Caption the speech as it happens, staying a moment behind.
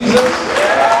Jesus?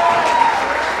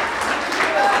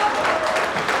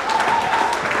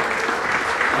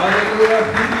 Hallelujah.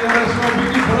 Give the others more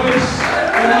beauty praise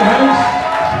in the house.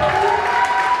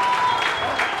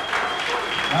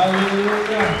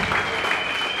 Hallelujah.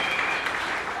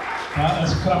 Daar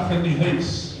is krag in die huis.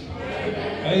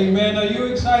 Amen. Are you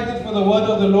excited for the word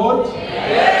of the Lord?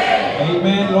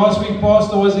 Amen. Last week,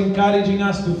 Pastor was encouraging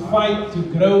us to fight, to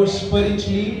grow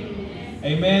spiritually.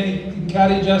 Amen. He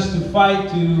encouraged us to fight,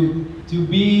 to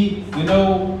be,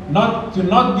 not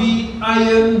be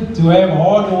iron, to have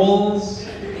hard walls,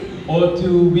 or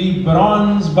to be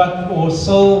bronze, or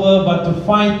silver, but to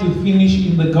fight to finish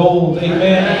in the gold.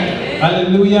 Amen.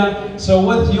 Hallelujah. So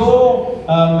with your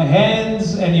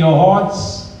hands and your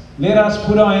hearts, let us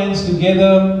put our hands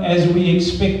together as we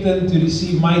expect them to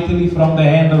receive mightily from the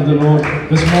hand of the Lord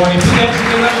this morning. Put hands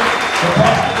together. The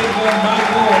pastor is going,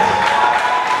 Michael.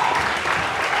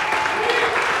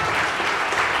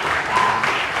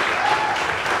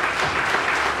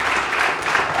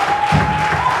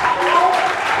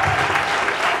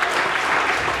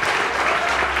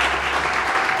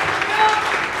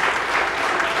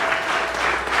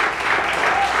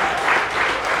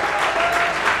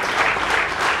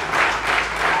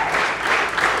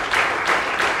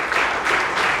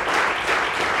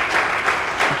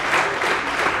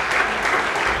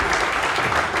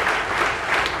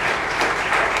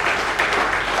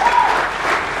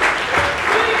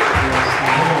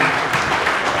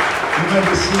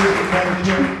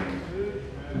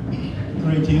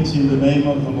 Greetings in the name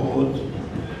of the Lord.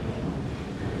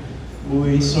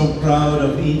 We're so proud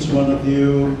of each one of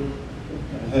you,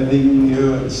 having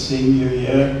you and seeing you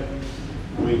here.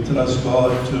 We trust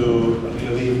God to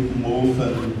really move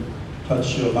and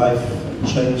touch your life and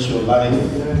change your life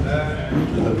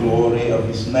to the glory of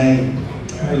His name.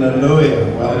 Hallelujah.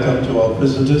 Welcome to our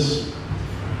visitors.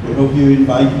 We hope you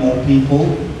invite more people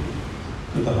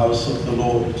to the house of the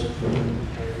Lord.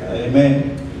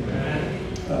 Amen.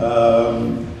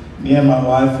 Me and my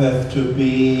wife have to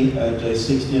be at a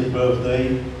 60th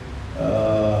birthday,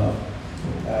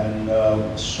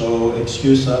 so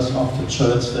excuse us after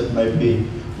church that maybe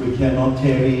we cannot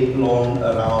tarry long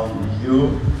around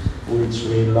you, which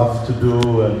we love to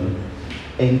do and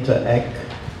interact,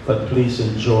 but please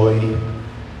enjoy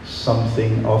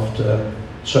something after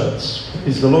church.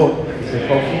 Praise the Lord. Is there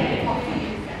coffee?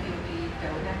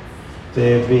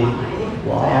 There be,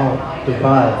 wow,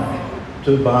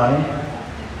 to buy.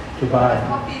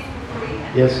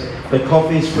 Yes, the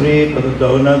coffee is free, but the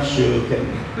donuts you can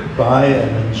buy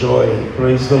and enjoy.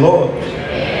 Praise the Lord.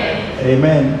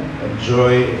 Amen.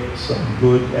 Enjoy some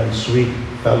good and sweet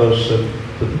fellowship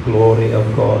to the glory of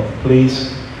God.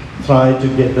 Please try to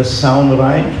get the sound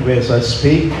right as I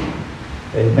speak.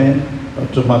 Amen.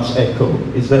 Not too much echo.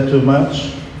 Is that too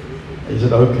much? Is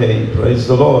it okay? Praise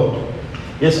the Lord.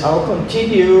 Yes, I'll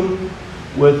continue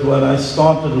with what I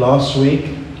started last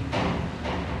week.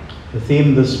 The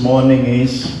theme this morning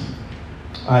is,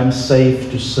 I'm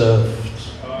saved to serve.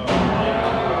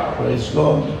 Praise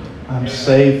God. I'm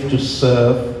saved to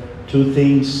serve. Two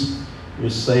things. You're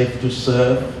saved to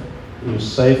serve. You're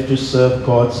saved to serve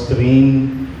God's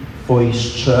dream for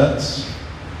His church.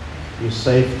 You're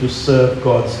saved to serve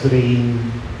God's dream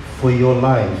for your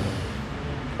life.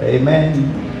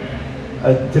 Amen.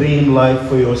 A dream life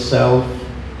for yourself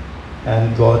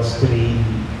and God's dream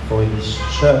for His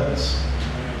church.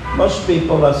 Most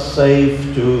people are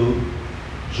saved to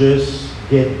just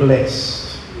get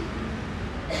blessed.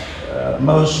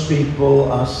 Most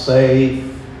people are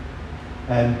saved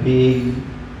and being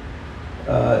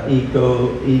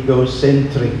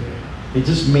egocentric. It's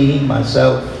just me,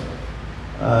 myself,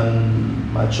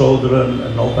 and my children,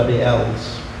 and nobody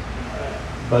else.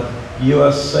 But you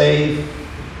are saved.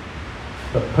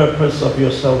 The purpose of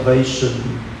your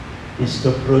salvation is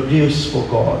to produce for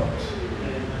God.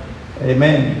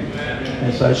 Amen.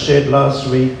 As I shared last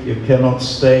week, you cannot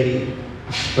stay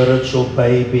a spiritual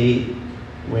baby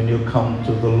when you come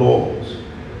to the Lord.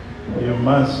 You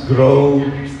must grow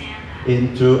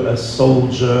into a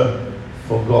soldier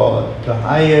for God. The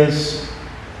highest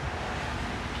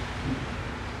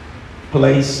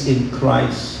place in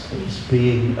Christ is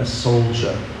being a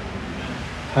soldier.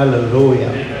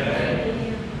 Hallelujah.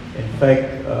 In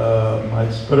fact, my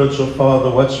spiritual father,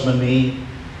 Watchman Nee,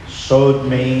 showed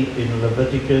me in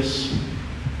Leviticus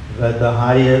that the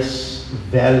highest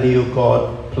value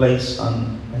God placed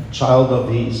on a child of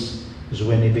His is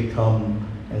when he become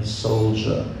a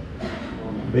soldier.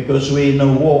 Because we're in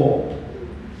a war,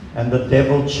 and the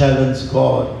devil challenged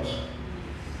God,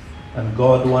 and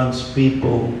God wants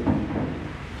people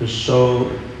to show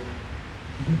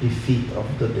the defeat of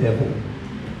the devil.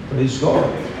 Praise God.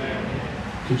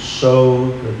 to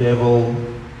show the devil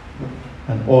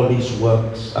and all his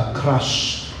works are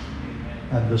crushed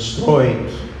and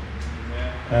destroyed.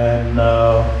 And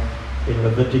in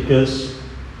Leviticus,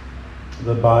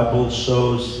 the Bible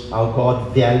shows how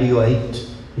God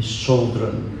valuates his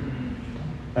children,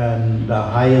 and the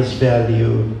highest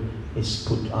value is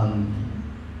put on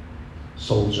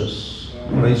soldiers.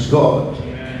 Praise God.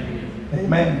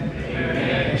 Amen.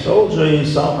 A soldier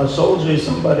is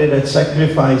somebody that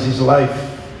sacrifices his life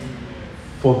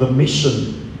for the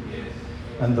mission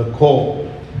and the call.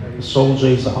 A soldier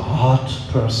is a hard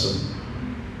person.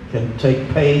 Can take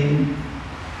pain,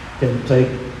 can take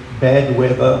bad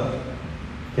weather,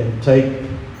 can take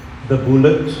the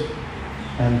bullet,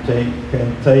 and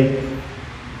can take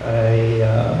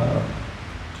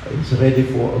is ready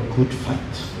for a good fight.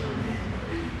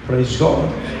 Praise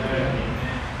God.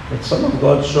 But some of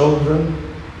God's children,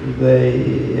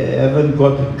 they haven't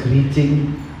got a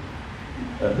greeting,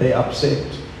 they're upset.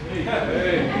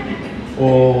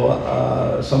 Or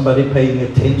somebody paying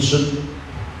attention,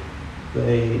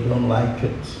 they don't like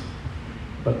it.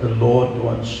 But the Lord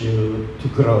wants you to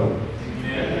grow.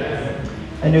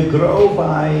 And you grow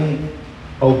by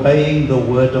obeying the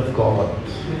Word of God.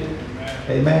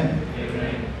 Amen.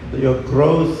 Your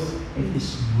growth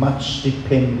is much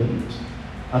dependent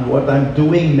on what I'm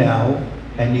doing now,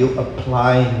 and you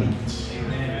applying it.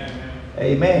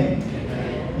 Amen.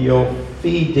 Your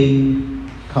feeding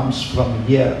comes from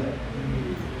here.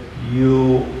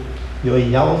 Your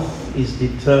health is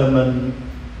determined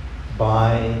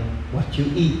by what you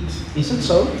eat. Is it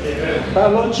so?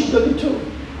 Biologically too.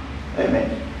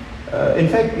 Amen. In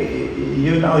fact,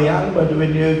 you're now young, but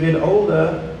when you get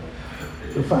older,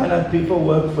 you find out people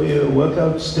work for you, work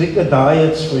out stricter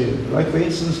diets for you. Like for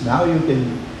instance, now you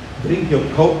can drink your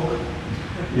Coke,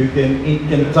 you can eat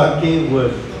Kentucky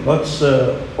with lots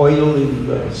of oil in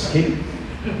the skin,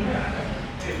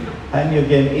 and you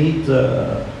can eat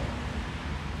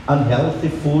unhealthy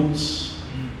foods,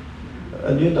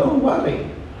 and you don't worry.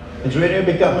 It's when you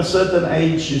become a certain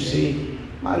age, you see,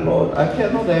 my Lord, I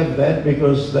cannot have that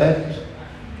because that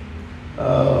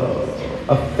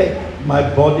affect my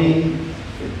body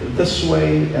this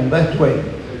way and that way.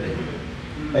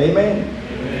 Amen.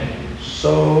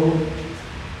 So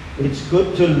it's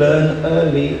good to learn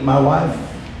early. My wife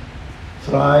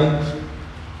tried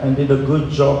and did a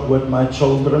good job with my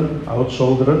children, our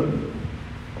children,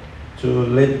 to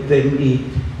let them eat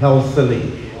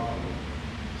healthily.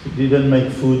 She didn't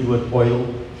make food with oil,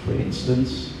 for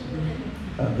instance.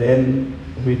 And then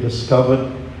we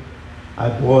discovered, I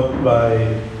bought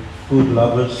by Food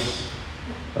Lovers,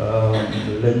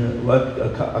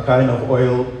 a kind of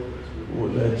oil.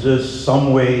 Just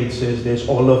somewhere it says there's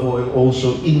olive oil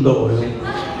also in the oil.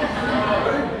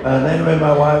 And then when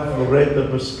my wife read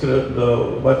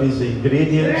what is the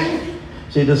ingredients,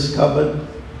 she discovered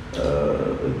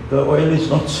the oil is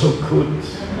not so good.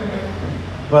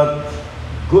 But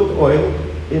good oil,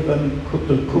 even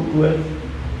to cook with,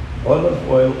 olive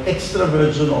oil, extra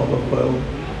virgin olive oil,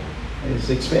 is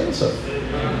expensive.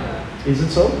 Is it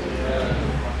so?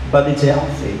 But it's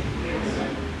healthy.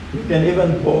 You can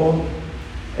even pour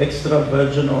extra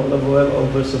virgin olive oil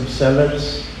over some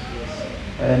salads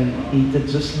and eat it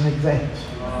just like that.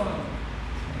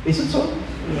 Is it so?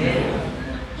 Yeah.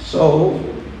 So,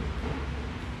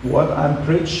 what I'm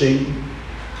preaching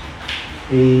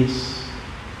is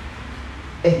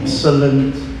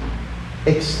excellent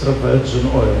extra virgin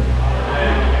oil.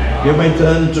 You may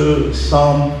turn to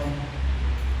Psalm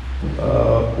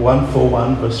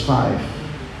 141 verse 5.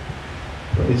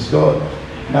 Praise God.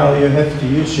 Now you have to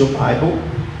use your Bible.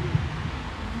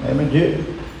 Amen.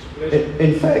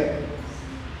 In fact,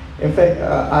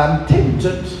 I'm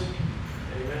tempted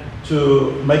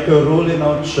to make a rule in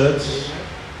our church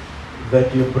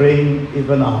that you bring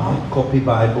even a hard copy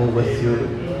Bible with you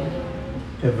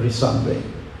every Sunday.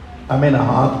 I mean a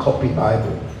hard copy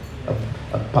Bible.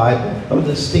 A Bible. Not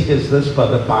as thick as this,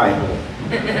 but a Bible.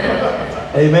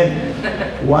 Amen.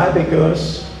 Why?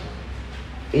 Because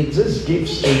it just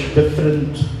gives a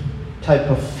different type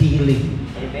of feeling.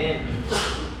 Amen.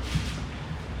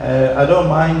 I don't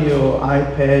mind your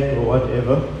iPad or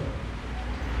whatever,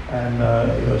 and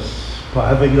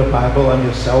having the Bible on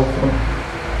your cell phone.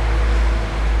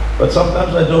 But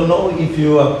sometimes I don't know if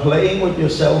you are playing with your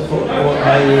cell phone or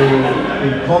are you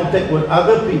in contact with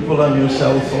other people on your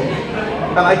cell phone.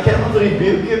 And I cannot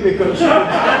rebuke you because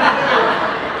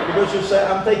you say,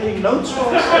 I'm taking notes for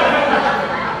us.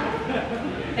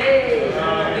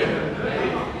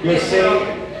 You see,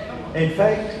 in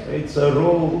fact, it's a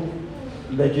rule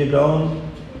that you don't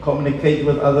communicate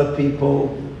with other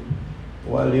people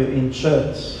while you're in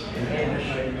church.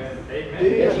 Do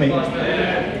you hear me?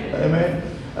 Amen.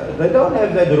 They don't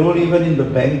have that rule even in the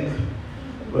bank.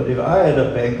 But if I had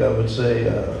a bank, I would say,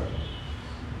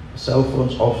 cell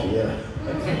phones off here.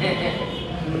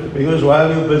 Because while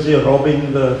you're busy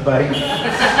robbing the bank,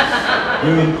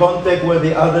 you're in contact with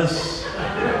the others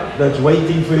that's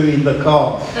waiting for you in the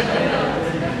car.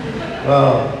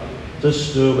 Well,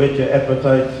 just to whet your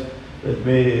appetite, let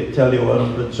me tell you one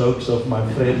of the jokes of my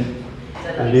friend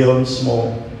Leon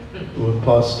Small, who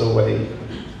passed away.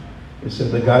 He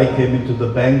said the guy came into the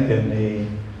bank and he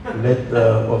let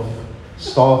of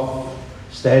staff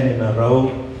stand in a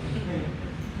row.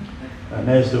 And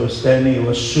as they were standing, he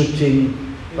was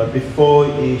shooting. But before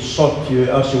he shot you, he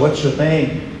asked you, what's your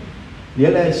name?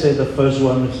 Nearly I said the first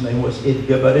one, his name was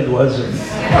Edgar, but it wasn't.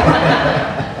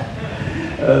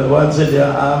 One said,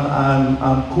 yeah,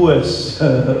 I'm Koos,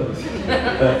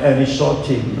 and he shot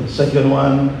him. The second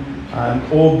one, I'm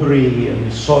Aubrey, and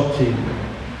he shot him.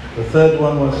 The third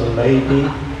one was a lady.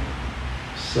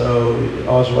 So he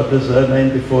asked, what is her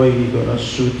name before he gonna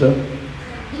shoot her?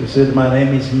 She said, my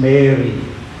name is Mary.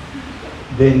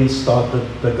 Then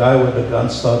the guy with the gun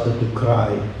started to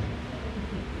cry.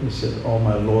 He said, oh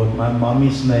my Lord, my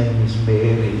mommy's name is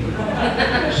Mary.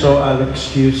 So I'll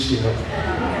excuse you.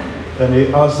 And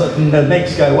he asked the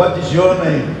next guy, what is your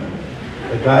name?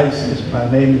 The guy says, my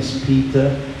name is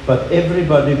Peter, but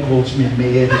everybody calls me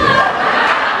Mary.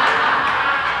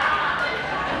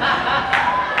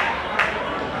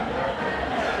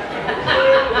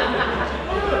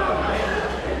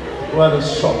 What a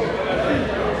shock.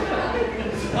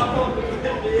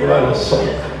 What a shock.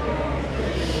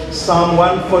 Psalm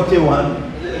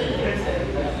 141,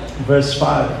 verse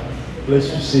 5. Let's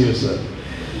receive it, sir.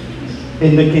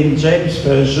 In the King James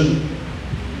Version,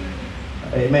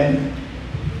 amen.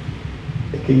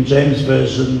 The King James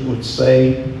Version would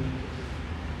say,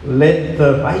 let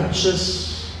the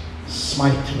righteous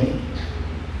smite me.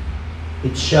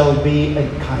 It shall be a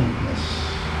kindness.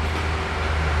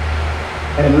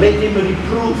 And let him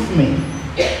reprove me.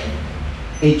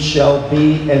 It shall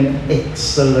be an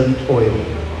excellent oil,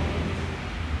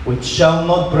 which shall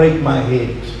not break my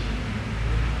head.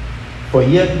 For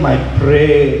yet my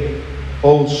prayer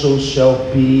also shall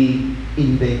be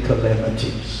in their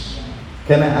calamities.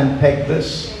 Can I unpack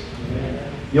this?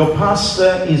 Your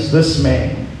pastor is this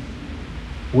man.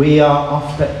 We are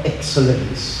after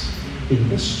excellence in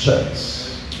this church.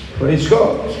 Praise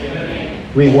God.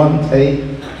 We want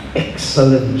an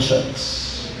excellent church.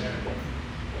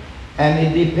 And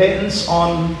it depends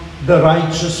on the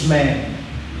righteous man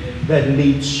that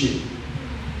leads you,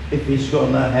 if he's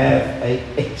going to have an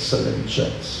excellent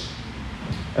church.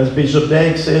 As Bishop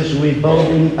Dag says, we're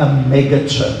building a mega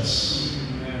church.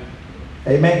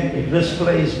 Amen. If this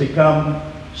place become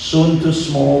soon too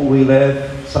small, we'll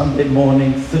have Sunday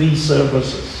morning 3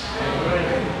 services.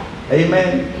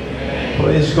 Amen.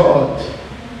 Praise God.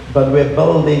 But we're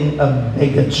building a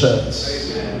mega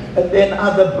church. And then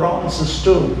other branches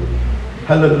too.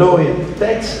 Hallelujah.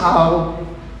 That's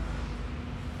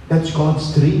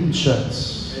God's dream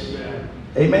church.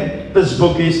 Amen. This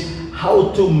book is how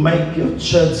to make your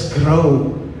church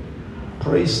grow.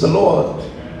 Praise the Lord.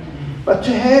 But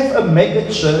to have a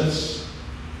mega church,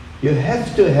 you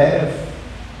have to have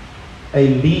a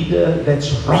leader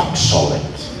that's rock solid.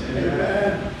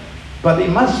 Amen. But he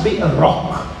must be a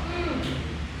rock.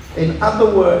 In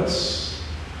other words,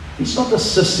 he's not a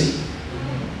sissy.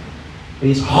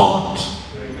 He's hard,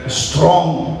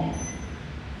 strong,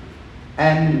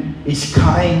 and he's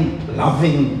kind,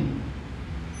 loving,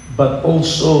 but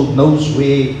also knows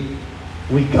where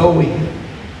we're going.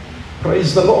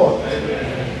 Praise the Lord.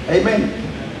 Amen.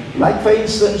 Like for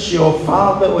instance, your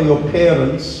father or your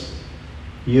parents,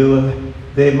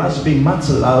 there must be much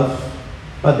love,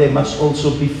 but there must also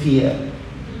be fear.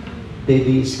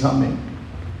 Daddy is coming.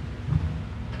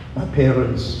 My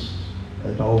parents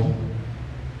at home.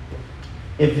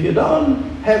 If you don't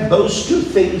have those two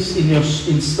things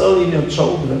instilled in your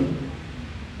children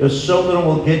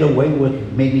will get away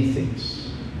with many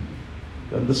things.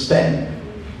 You understand?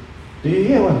 Do you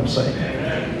hear what I'm saying?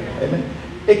 Amen.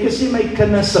 Ek is nie my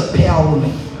kinders se pel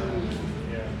nie.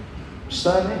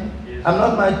 Verstaan nie? I'm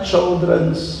not my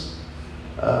children's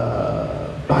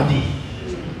buddy,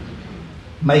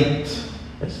 mate,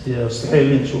 as the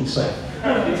Australians will say.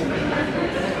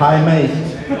 Hi, mate.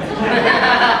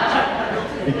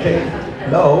 Okay?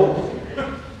 No,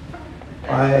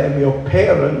 I am your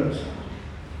parent,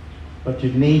 but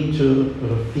you need to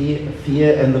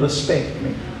fear and respect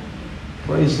me.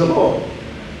 Praise the Lord.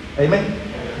 Amen.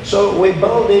 So we're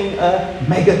building a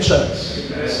mega church.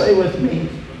 Say with me,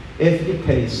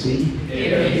 FDKC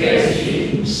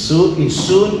is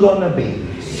soon gonna be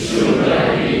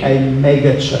a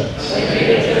mega church.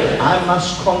 I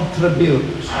must contribute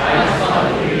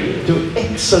to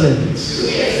excellence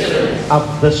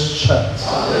of this church.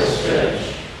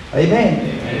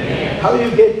 Amen. How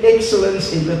you get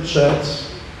excellence in the church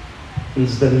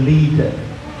is the leader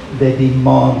that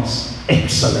demands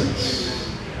excellence.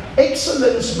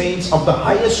 Excellence means of the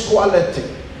highest quality.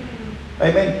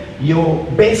 Amen. Your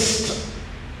best,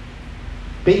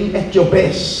 being at your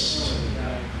best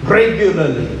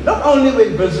regularly, not only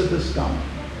when visitors come.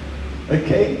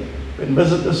 Okay, when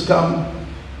visitors come,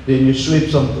 then you sweep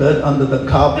some dirt under the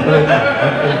carpet.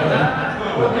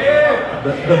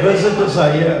 The visitors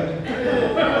are here.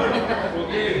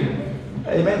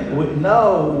 Amen.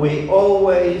 We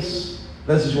always,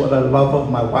 this is what I love of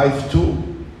my wife too.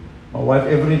 My wife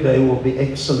every day will be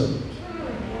excellent.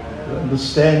 You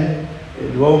understand?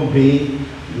 It won't be,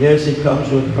 yes, he comes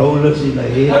with rollers in the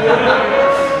head.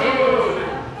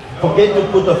 Forget to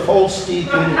put a false teeth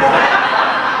in.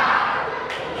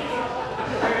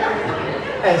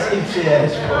 As if she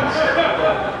has false.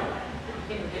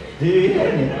 Do you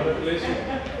hear me?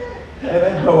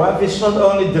 Amen. My wife is not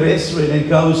only dressed when it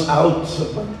goes out,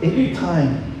 but any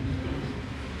time.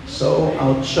 So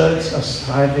our church are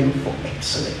striving for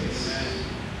excellence.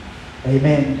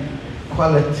 Amen.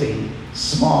 Quality,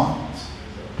 smart.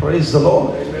 Praise the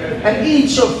Lord. Amen. And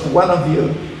each of one of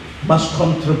you must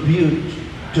contribute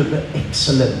to the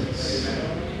excellence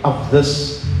of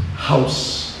this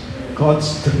house,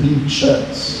 God's dream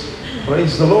church.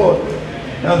 Praise the Lord.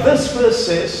 Now this verse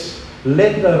says,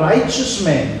 let the righteous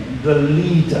man, the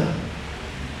leader,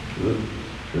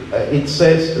 it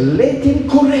says, let him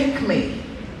correct me.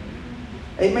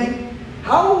 Amen.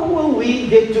 How will we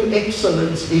get to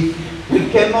excellence if we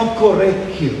cannot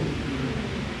correct you?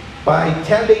 By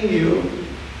telling you,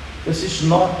 this is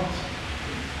not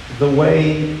the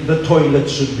way the toilet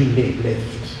should be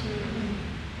left.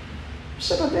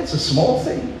 So that's a small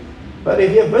thing. But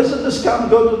if your visitors come,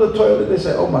 go to the toilet, they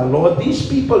say, oh my Lord, these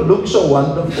people look so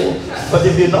wonderful. But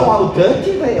if you know how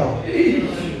dirty they are, you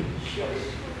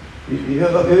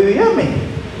hear me?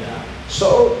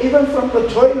 So even from the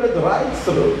toilet right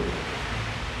through,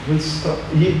 we're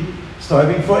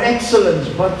striving for excellence,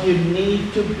 but you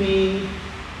need to be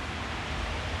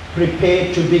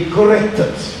prepared to be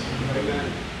corrected.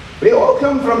 We all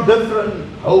come from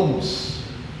different homes.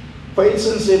 For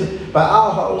instance, by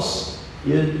our house,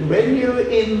 when you're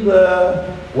in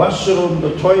the washroom,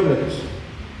 the toilet,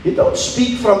 you don't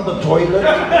speak from the toilet.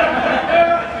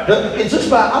 It's just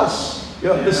by us.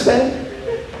 You understand?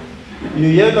 You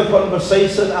hear the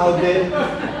conversation out there.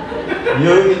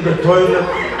 You're in the toilet.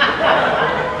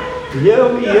 Here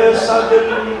we hear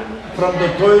suddenly from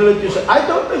the toilet, you say, I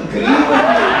don't agree with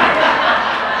you.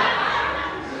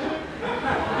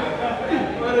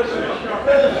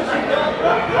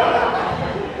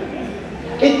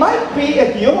 It might be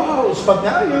at your house, but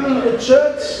now you're in the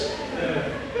church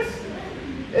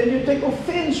and you take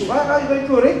offense. Why are they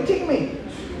correcting me?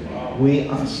 We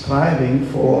are striving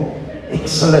for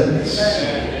excellence.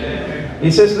 He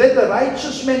says, let the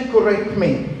righteous man correct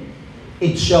me.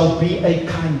 It shall be a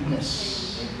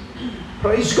kindness.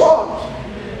 Praise God.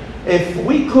 If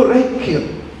we correct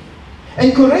you,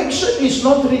 and correction is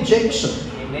not rejection.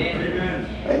 Amen.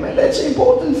 Amen. That's an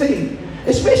important thing,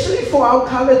 especially for our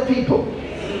colored people.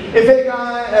 In fact,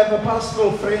 I have a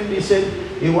pastoral friend, he said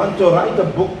he wants to write a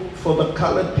book for the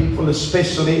colored people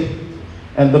especially,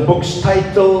 and the book's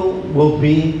title will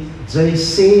be Jy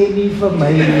sê nie vir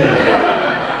my nie.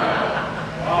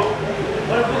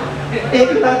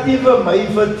 Ek laat nie vir my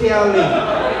vertel nie.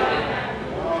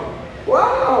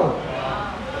 Wow!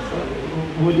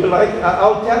 Would you like,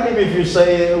 I'll tell him if you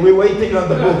say, we're waiting on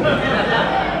the book.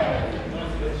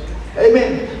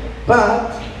 Amen.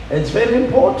 But it's very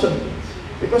important.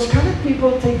 Because colored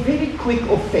people take very quick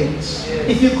offense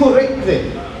if you correct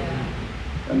them.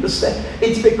 Understand?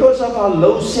 It's because of our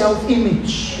low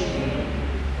self-image.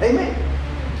 Amen.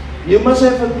 You must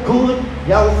have a good,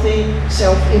 healthy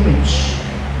self-image.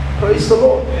 Praise the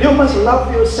Lord. You must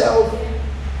love yourself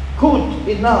good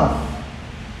enough.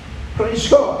 Praise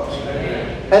God.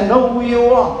 And know who you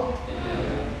are.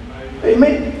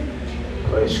 Amen.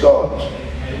 Praise God.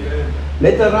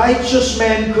 Let the righteous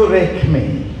man correct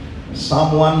me.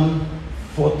 Psalm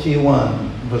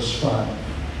 141, verse 5.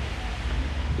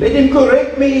 Let him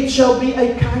correct me, it shall be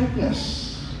a kindness.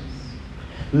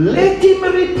 Let him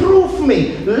reprove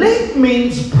me. Let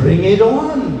means bring it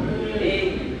on.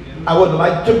 I would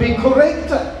like to be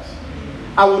corrected.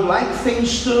 I would like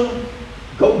things to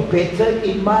go better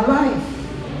in my life.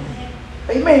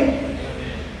 Amen.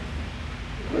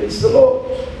 Praise the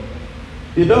Lord.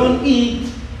 You don't eat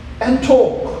and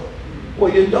talk or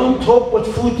you don't talk with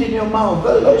food in your mouth.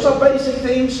 Those are basic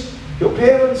things your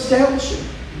parents tell you.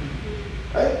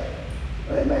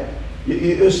 Amen.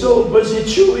 You're still busy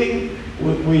chewing.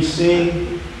 We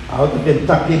sing how the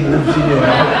Kentucky moves in your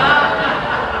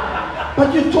mouth.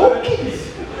 But you're talking.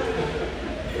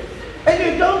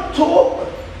 And you don't talk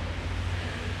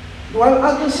while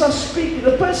others are speaking.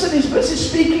 The person is busy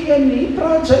speaking and he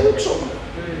praat sy ook sommer.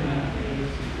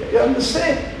 You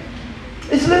understand?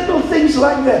 It's little things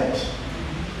like that.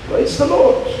 Praise the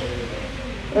Lord.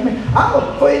 I mean,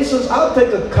 for instance, I'll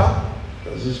take a cup.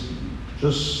 This is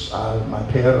just my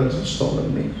parents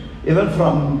installed me. Even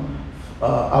from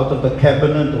out of the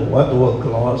cabinet or what, or a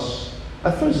glass.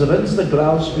 I first rinse the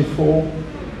glass before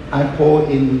I pour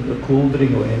in the cool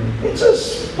drink or anything. It's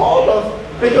just part of,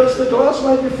 because the glass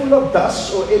might be full of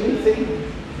dust or anything,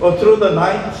 or through the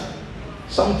night,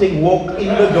 something walk in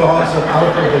the glass and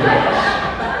out of the glass.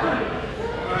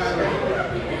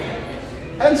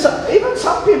 And so, even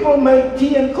some people make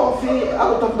tea and coffee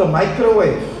out of the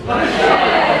microwave.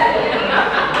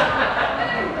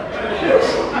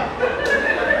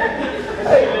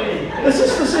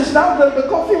 This is now, the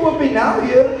coffee will be now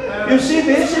here. You see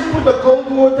this, you put the cold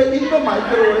water in the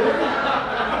microwave.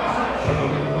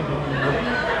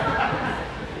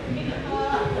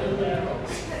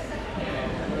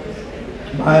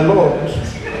 My Lord.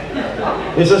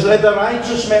 He says, let the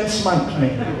righteous man smite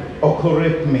me or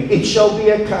correct me. It shall be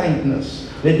a kindness.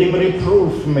 Let him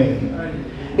reprove me.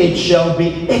 It shall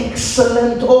be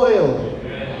excellent oil.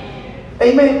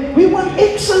 Amen. We want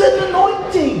excellent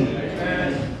anointing.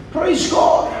 Praise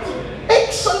God.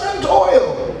 Excellent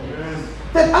oil.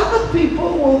 That other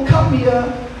people will come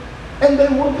here and they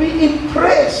will be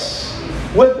impressed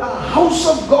with the house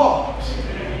of God.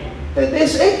 That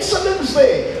there's excellence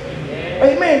there.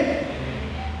 Amen.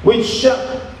 Which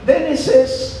then it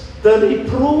says, the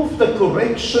reproof, the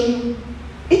correction,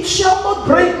 it shall not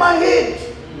break my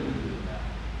head.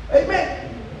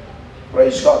 Amen.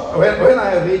 Praise God. When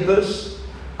I read this,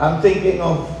 I'm thinking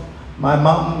of my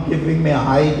mom giving me a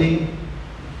hiding,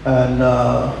 and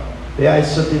there I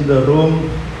sit in the room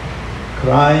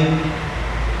crying.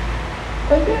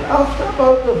 And then after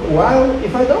about a while,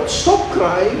 if I don't stop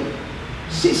crying,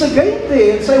 she's again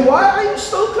there and say, why are you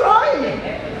still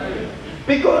crying?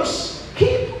 Because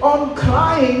keep on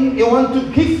crying, you want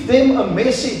to give them a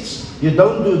message. You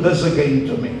don't do this again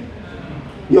to me.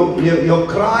 Your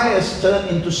cry has turned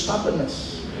into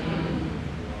stubbornness.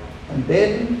 And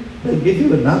then they'll give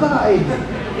you another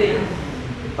idea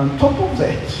on top of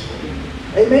that.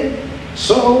 Amen.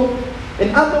 So,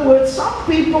 in other words, some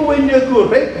people, when you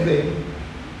correct them,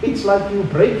 it's like you're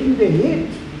breaking their head.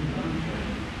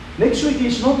 Next week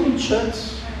he's not in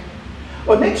church.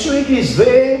 Or next week he's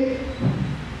there,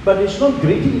 but he's not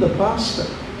greeting the pastor.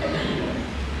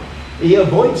 He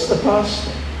avoids the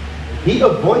pastor. He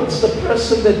avoids the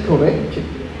person that corrected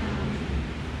him.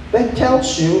 That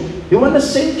tells you, you want to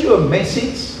send you a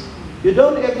message, you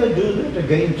don't ever do that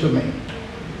again to me.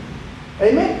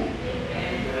 Amen.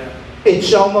 It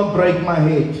shall not break my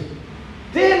head.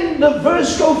 Then the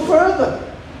verse go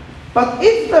further. But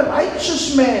if the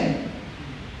righteous man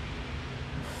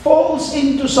falls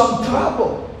into some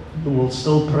trouble, we will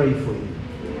still pray for you.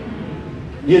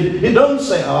 You don't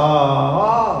say,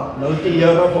 no te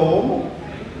Here vir hom.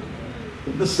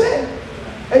 Understand?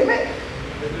 Amen.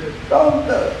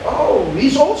 Don't,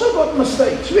 he's also got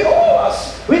mistakes. We all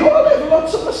have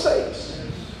lots of mistakes.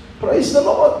 Praise the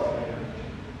Lord.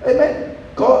 Amen.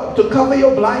 God, to cover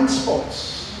your blind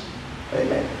spots.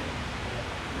 Amen.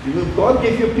 God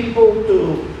give you people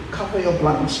to cover your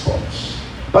blind spots.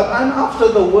 But I'm after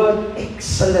the word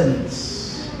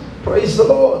excellence. Praise the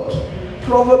Lord.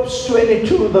 Proverbs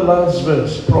 22, the last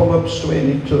verse. Proverbs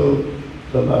 22,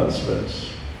 the last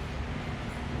verse.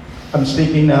 I'm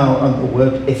speaking now on the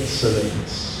word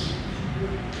excellence.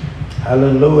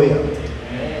 Hallelujah.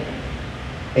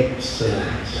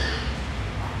 Excellence.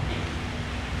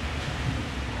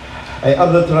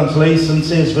 Other translation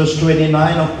says, verse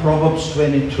 29 of Proverbs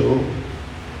 22.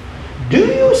 Do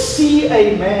you see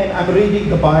a man, I'm reading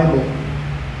the Bible,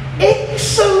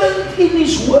 excellent in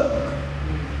his work?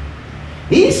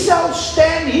 He shall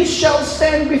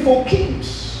stand before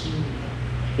kings.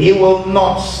 He will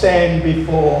not stand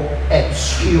before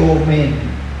obscure men.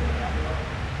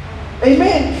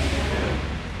 Amen.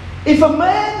 If a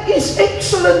man is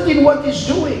excellent in what he's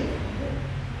doing,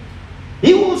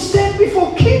 he will stand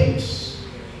before kings.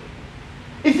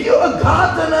 If you're a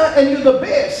gardener and you're the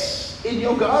best in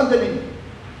your gardening,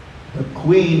 the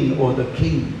queen or the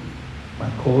king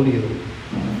might call you.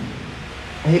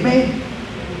 Amen.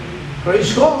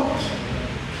 Praise God.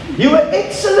 You're an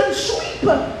excellent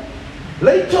sweeper.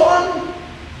 Later on,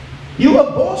 You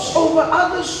are boss over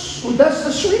others who does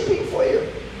the sweeping for you.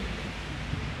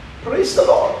 Praise the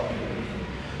Lord.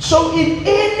 So in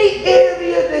any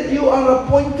area that you are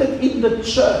appointed in the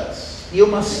church, you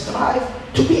must strive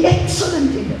to be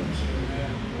excellent in it.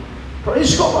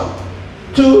 Praise God.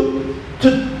 To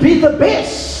be the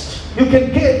best you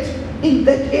can get in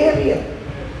that area.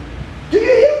 Do you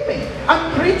hear me?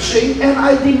 I'm preaching and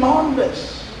I demand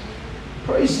this.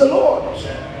 Praise the Lord.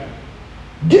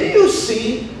 Do you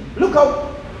see, look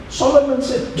how Solomon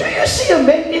said, do you see a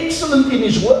man excellent in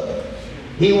his work?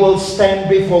 He will stand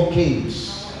before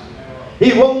kings.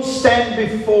 He won't stand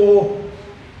before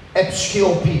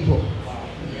obscure people.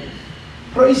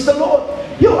 Praise the Lord.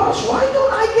 You ask, why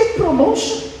don't I get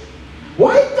promotion?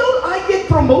 Why don't I get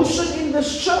promotion in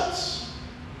this church?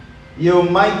 You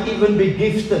might even be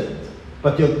gifted,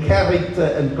 but your character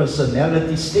and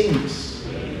personality stinks.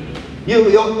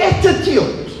 Your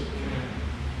attitude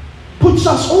puts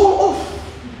us all off.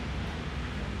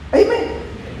 Amen.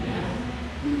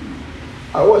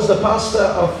 I was the pastor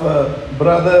of a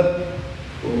brother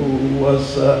who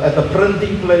was at a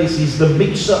printing place. He's the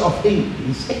mixer of ink.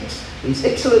 He's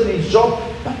excellent in his job,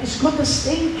 but he's got a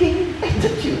stinking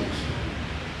attitude.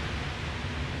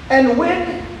 And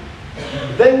when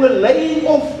they were laying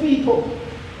off people,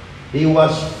 he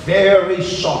was very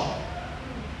shocked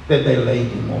that they laid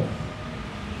him off.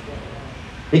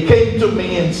 He came to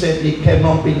me and said, he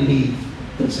cannot believe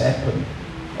this happened.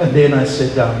 And then I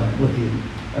sat down with him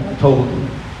and I told him,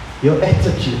 your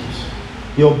attitude,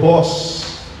 your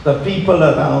boss, the people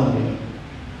around me,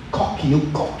 cocky.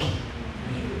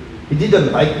 He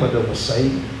didn't like what I was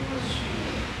saying.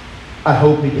 I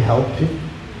hope it helped him.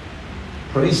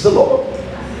 Praise the Lord.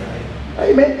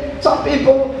 Amen. Some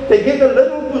people, they get a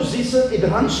little position, it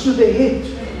runs to their head.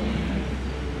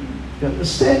 You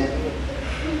understand?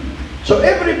 So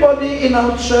everybody in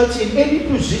our church, in any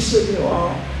position you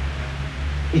are,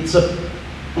 it's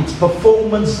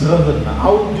performance driven.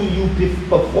 How do you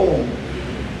perform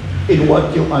in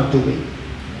what you are doing?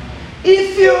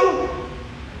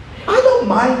 I don't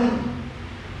mind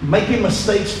making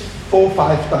mistakes 4 or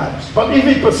 5 times, but if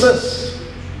it persists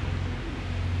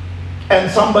and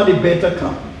somebody better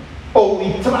come, or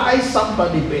we try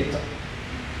somebody better,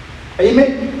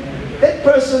 amen. That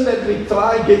person that we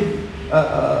try give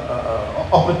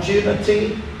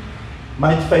opportunity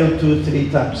might fail 2 or 3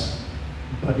 times,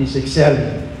 but he's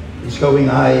excelling, he's going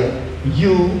higher.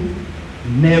 You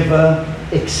never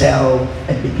excel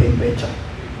and became better.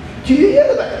 Do you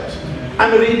hear that?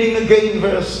 I'm reading again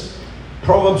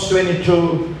Proverbs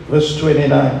 22 verse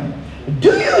 29.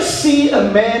 Do you see a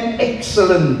man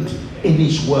excellent in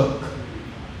his work?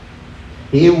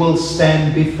 He will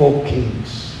stand before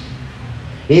kings.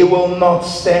 He will not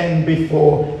stand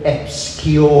before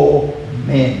obscure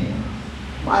men.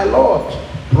 My Lord,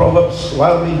 Proverbs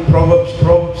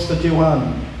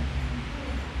 31.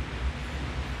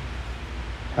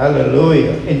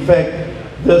 Hallelujah. In fact,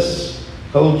 this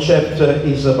whole chapter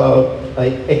is about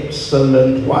an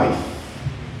excellent wife.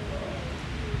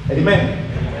 Amen.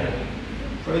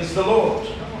 Praise the Lord.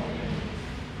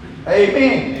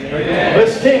 Amen.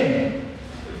 Verse 10.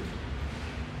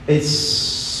 It's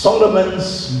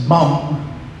Solomon's mom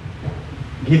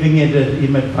giving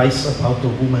him advice about a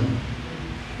woman.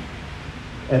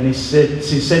 And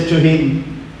she said to him,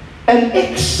 an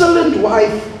excellent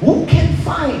wife who can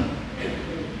find?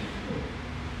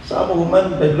 Some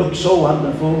women, they look so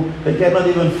wonderful, they cannot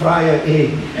even fry an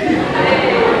egg.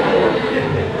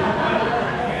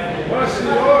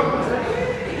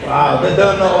 Wow, they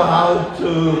don't know how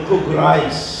to cook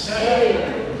rice.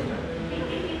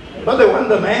 But they want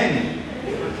the man.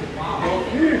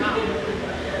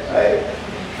 Hey.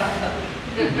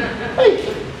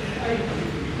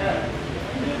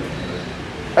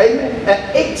 Amen. An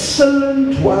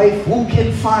excellent wife who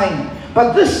can find.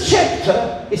 But this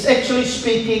chapter is actually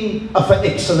speaking of an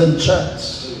excellent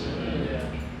church.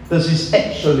 This is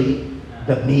actually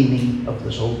the meaning of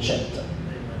this whole chapter.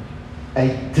 A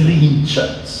dream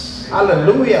church.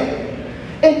 Hallelujah.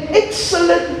 An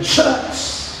excellent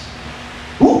church.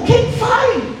 Who can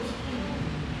find?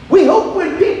 We hope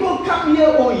when people come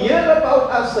here or hear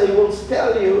about us, they will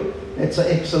tell you it's an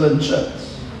excellent church.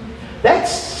 That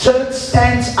church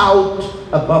stands out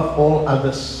above all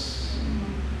others.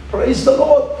 Praise the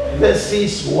Lord. This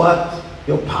is what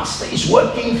your pastor is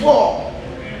working for.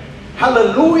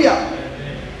 Hallelujah.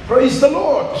 Praise the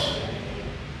Lord.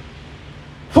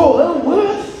 For her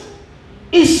worth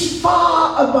is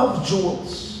far above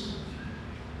jewels.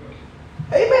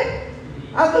 Amen.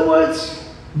 In other words,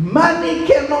 money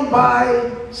cannot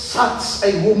buy such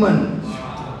a woman.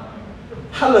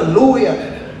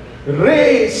 Hallelujah.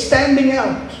 Ray standing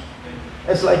out.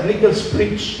 It's like Nicholas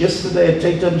preached yesterday at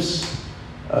Tatum's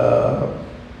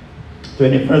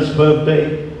 21st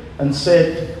birthday and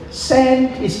said,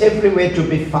 sand is everywhere to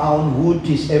be found, wood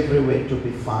is everywhere to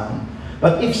be found.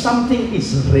 But if something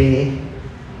is rare,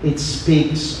 it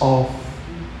speaks of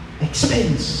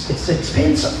expense. It's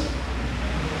expensive.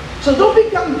 So don't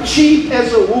become cheap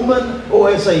as a woman or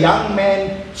as a young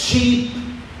man, cheap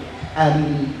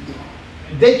and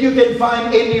that you can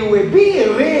find anywhere. Be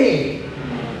rare.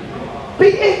 Be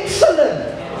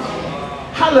excellent.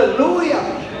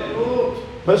 Hallelujah.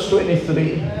 Verse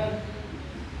 23.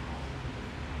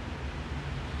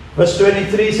 Verse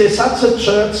 23 says, such a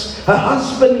church, her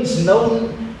husband is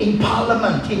known in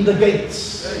parliament, in the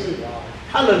gates.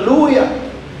 Hallelujah.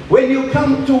 When you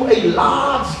come to a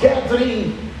large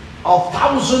gathering of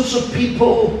thousands of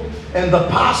people and the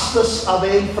pastors are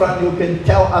there in front, you can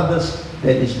tell others,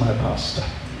 that is my pastor.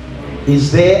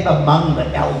 He's there among the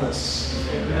elders.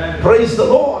 Amen. Praise the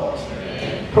Lord.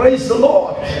 Amen. Praise the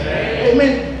Lord. Amen.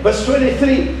 Amen. Verse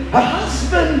 23, her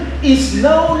husband is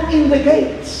known in the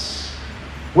gates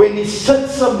when he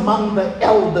sits among the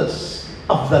elders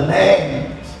of the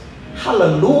land.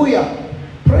 Hallelujah.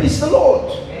 Praise the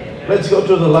Lord. Amen. Let's go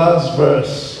to the last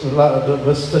verse,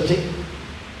 verse 30.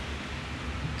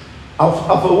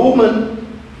 Of a woman,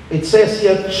 it says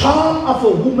here, charm of a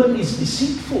woman is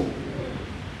deceitful.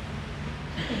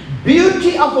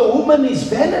 Beauty of a woman is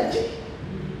vanity.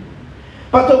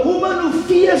 But a woman who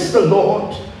fears the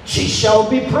Lord, she shall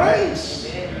be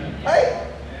praised. Right?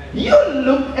 You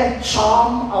look at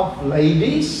charm of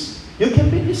ladies, you can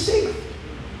be deceived.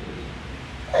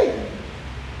 Hey.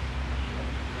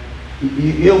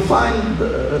 You'll find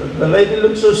the lady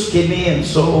looks so skinny and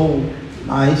so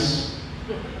nice.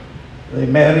 They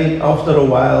married, after a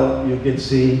while, you can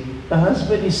see the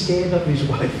husband is scared of his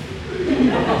wife.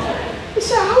 He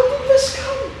said, how did this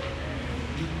come?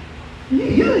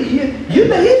 You're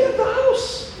the head of the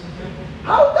house.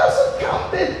 How does it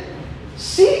come that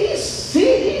she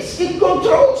is in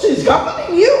control, she's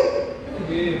governing you?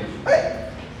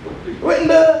 Right? When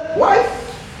the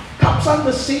wife comes on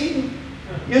the scene,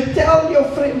 you tell your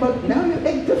friend, but now you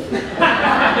act different.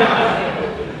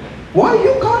 Why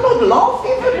you cannot laugh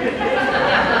even?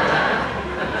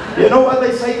 You know what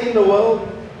they say in the world?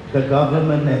 The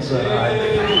government has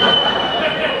arrived.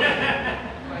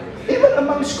 Even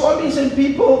among scholars and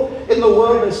people in the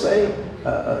world, they say,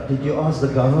 did you ask the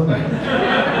government?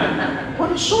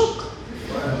 What a shock.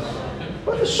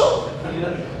 What a shock.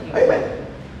 Amen.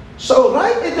 So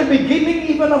right at the beginning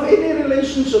even of any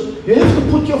relationship, you have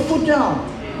to put your foot down.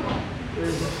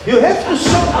 You have to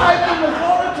show I am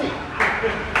authority.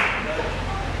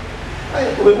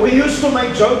 We used to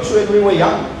make jokes when we were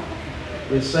young.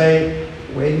 We say,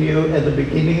 when you at the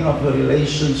beginning of a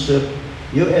relationship,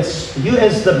 you as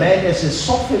the man is as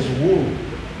soft as wool.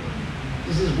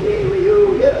 He says, where were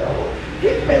you?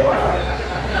 Get me one.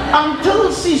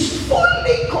 Until she's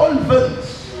fully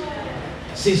convinced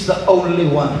she's the only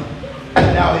one.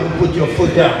 And now you put your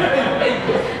foot down.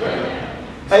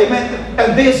 Amen.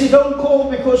 And this you don't call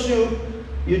because you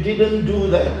didn't do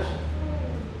that.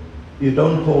 You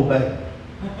don't call back.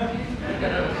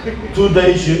 2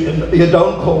 days you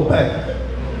don't call back.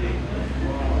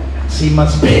 She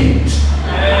must bend.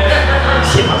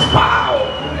 She must bow.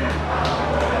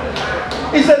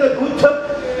 Is that a good tip?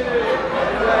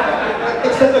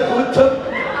 Is that a good tip?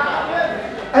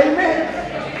 Amen.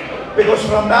 Because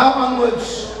from now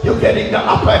onwards, you're getting the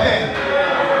upper hand.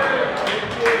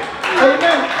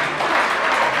 Amen.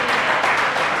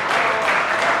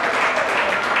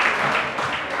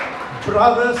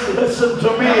 Brothers, listen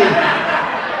to me.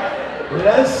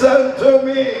 Listen to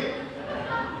me.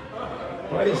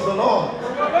 Praise the Lord.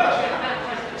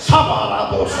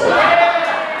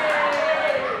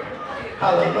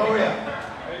 Hallelujah.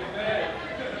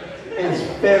 It's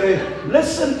very,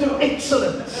 listen to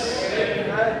excellence.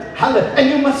 Hallelujah. And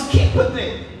you must keep it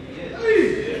there.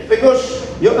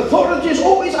 Because your authority is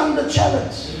always under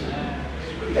challenge.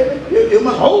 You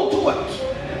must hold to it.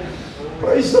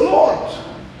 Praise the Lord.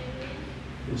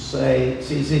 You say,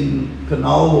 she's in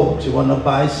Canal Walk, you want to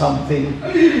buy something.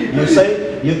 You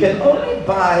say, you can only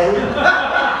buy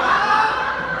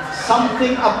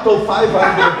something up to 500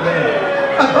 rand.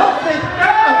 Above that,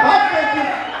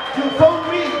 you phone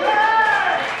me.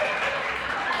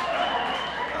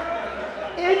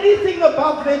 Anything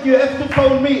above that, you have to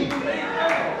phone me.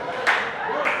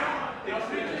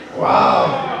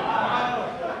 Wow.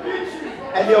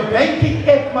 And your banking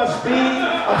app must be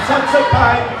of such a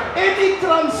kind, any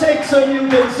transaction you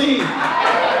can see.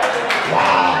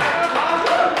 Wow.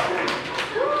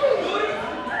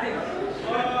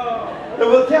 They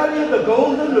will tell you the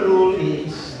golden rule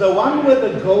is the one with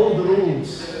the gold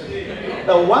rules.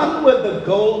 The one with the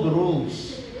gold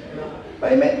rules.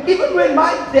 Amen. Even when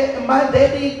my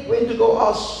daddy went to go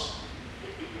ask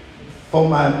for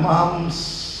my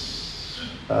mom's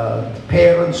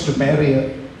parents to marry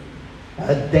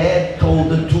her dad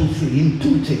told him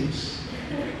two things.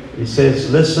 He says,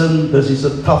 listen, this is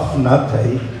a tough nut,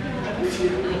 eh?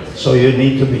 So you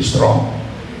need to be strong.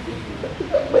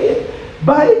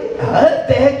 Her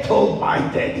dad told my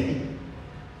daddy,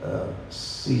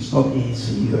 it's not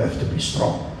easy, you have to be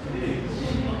strong.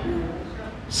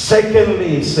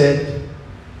 Secondly, he said,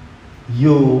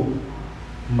 you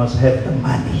must have the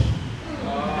money.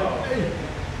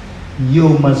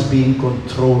 You must be in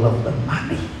control of the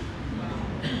money.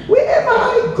 Wherever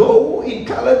I go in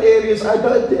colored areas, I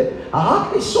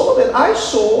hardly saw that. I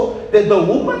saw that the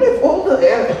woman have all the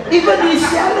even his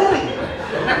salary.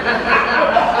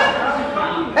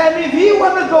 And if he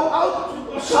want to go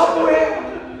out somewhere,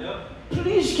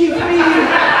 please give me.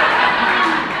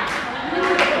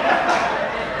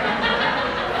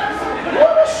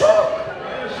 What a shock!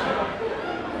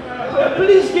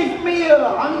 Please give me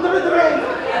 100 rand.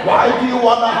 Why do you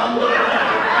want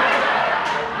 100?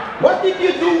 What did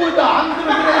you do with 100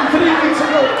 rand 3 weeks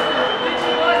ago?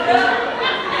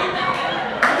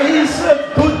 It's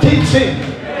a good teaching.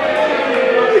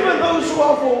 Even those who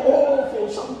are for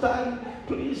some time,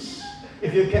 please,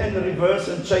 if you can, reverse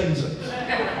and change it.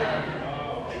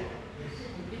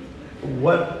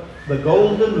 What the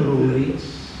golden rule is,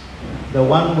 the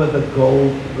one with the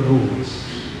gold rules.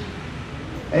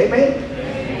 Amen?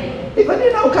 Even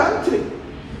in our country,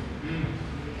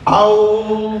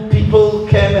 our people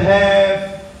can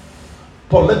have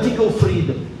political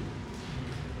freedom.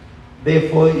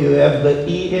 Therefore, you have the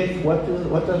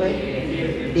what are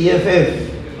they? EFF.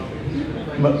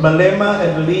 Malema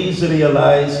at least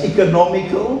realized economic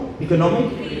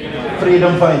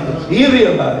freedom fighters. He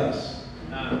realized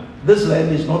this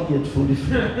land is not yet fully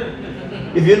free.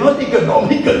 If you're not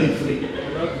economically free,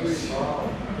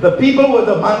 the people with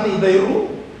the money, they rule.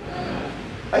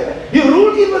 You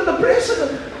rule even the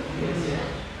president.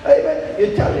 Amen.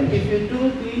 You're telling, if you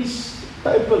do these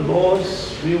type of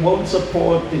laws, we won't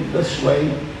support it this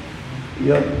way.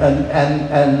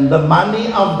 And the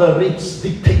money of the rich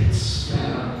dictates.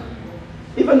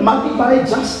 Even money buy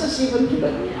justice even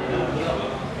today.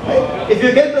 Right? If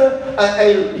you get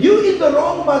you in the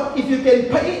wrong, but if you can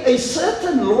pay a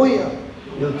certain lawyer,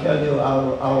 he'll tell you,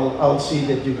 I'll see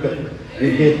that you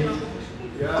get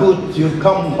good, you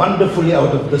come wonderfully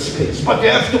out of this case, but you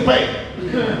have to pay.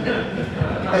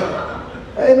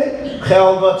 Amen.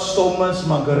 Geld wat stom is,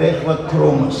 maar reg wat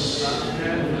krom is.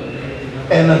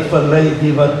 En het verlei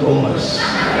die wat dom is.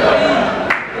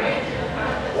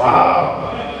 Wow.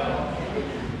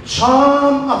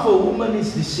 Charm of a woman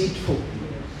is deceitful.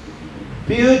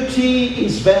 Beauty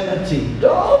is vanity.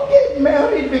 Don't get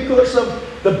married because of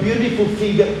the beautiful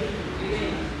figure.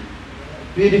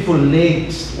 Beautiful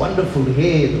legs, wonderful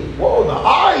hair. Whoa, the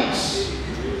eyes.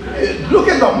 Look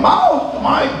at the mouth,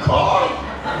 my God.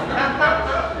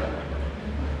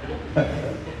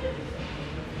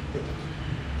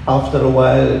 After a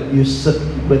while, you sit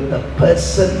with the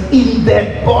person in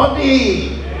that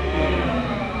body.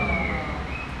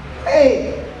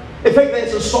 Hey, in fact,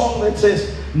 there's a song that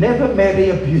says, never marry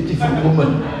a beautiful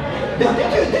woman.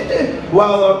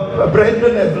 Well,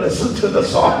 Brendan have listened to the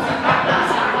song.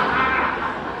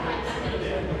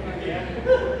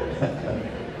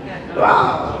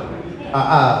 Wow.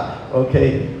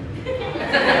 Okay.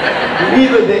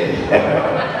 Leave it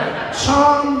there.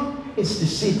 Charm is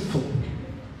deceitful.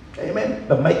 Amen.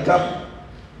 The makeup,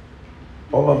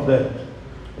 all of that,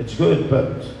 it's good,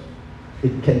 but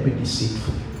it can be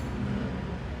deceitful.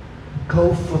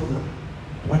 Go for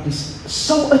what is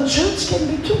so a church can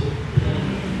be too.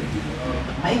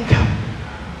 Makeup,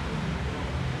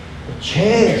 the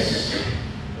chairs,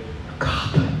 the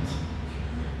carpet.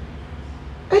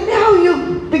 And now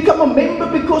you become a member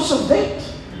because of that.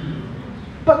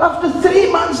 But after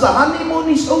 3 months, the honeymoon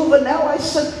is over. Now I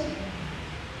sit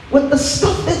with the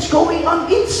stuff that's going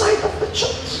on inside of the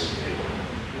church.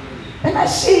 And I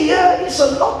see here is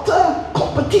a lot of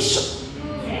competition.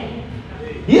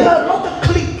 Here a lot of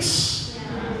cliques.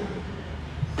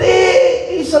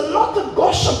 There is a lot of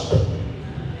gossip.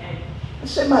 I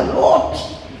say, my Lord,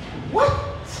 what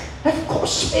have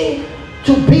caused me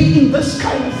to be in this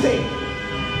kind of thing?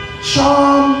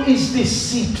 Charm is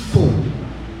deceitful.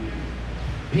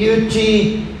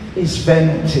 Beauty is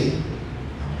vanity.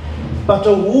 But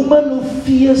a woman who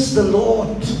fears the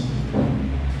Lord.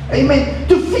 Amen.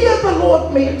 To fear the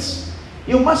Lord means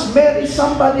you must marry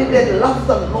somebody that loves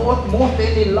the Lord more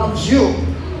than he loves you.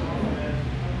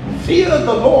 fear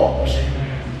the Lord,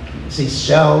 he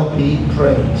shall be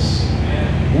praised.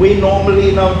 We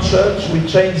normally in our church, we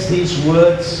change these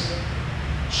words.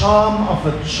 Charm of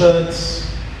a church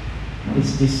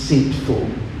is deceitful.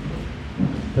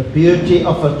 The beauty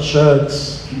of a church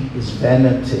is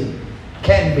vanity,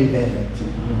 can be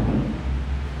vanity.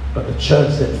 But a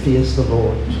church that fears the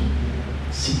Lord,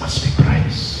 she must be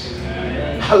praised.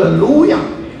 Hallelujah.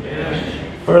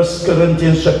 1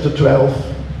 Corinthians chapter 12,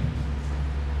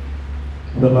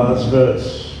 the last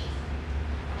verse.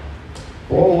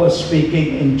 Paul was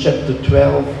speaking in chapter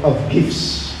 12 of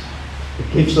gifts, the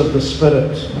gifts of the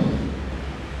Spirit.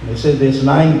 He said there's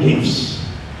 9 gifts.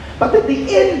 But at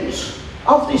the end,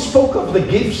 after he spoke of the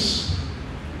gifts,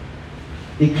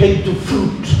 he came to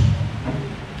fruit.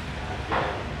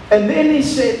 And then he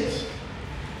said,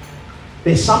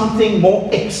 there's something more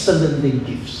excellent than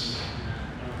gifts.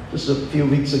 Just a few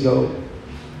weeks ago,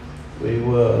 we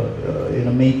were in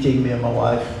a meeting, me and my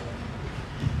wife,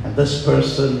 and this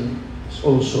person is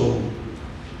also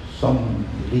some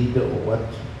leader or what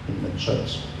in the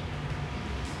church.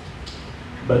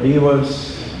 But he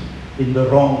was in the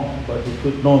wrong, but he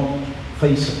could not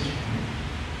face it.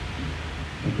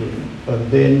 Okay.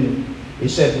 And then he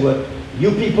said, well,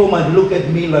 you people might look at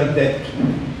me like that,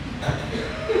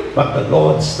 but the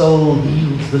Lord still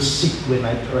heals the sick when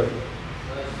I pray.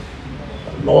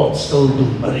 The Lord still do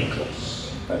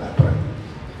miracles when I pray.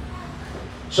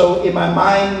 So in my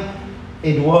mind,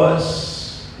 it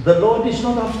was, the Lord is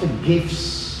not after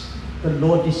gifts, the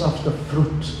Lord is after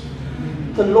fruit.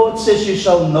 The Lord says you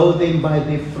shall know them by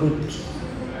their fruit.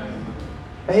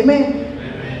 Amen.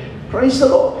 Amen. Praise the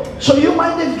Lord. So you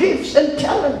might have gifts and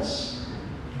talents,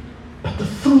 but the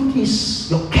fruit is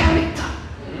your character.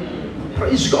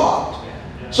 Praise God.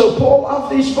 So Paul,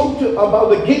 after he spoke about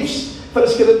the gifts, 1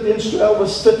 Corinthians 12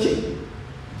 verse 30,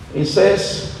 he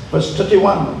says, verse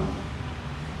 31,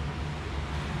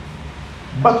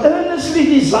 but earnestly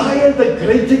desire the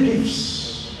greater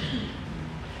gifts,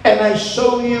 and I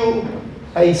show you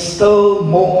a still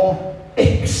more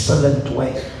excellent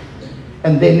way.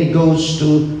 And then he goes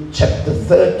to chapter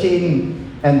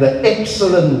 13, and the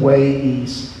excellent way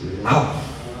is love.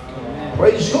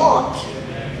 Praise God.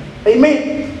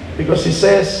 Amen. Because he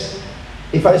says,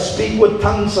 if I speak with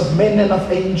tongues of men and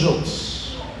of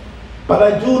angels, but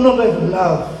I do not have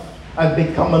love, I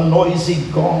become a noisy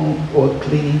gong or a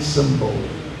clanging cymbal.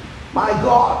 My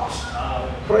God.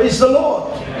 Praise the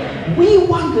Lord. We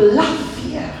want love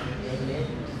here.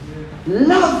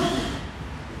 Love.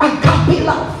 Agape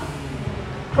love.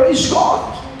 Praise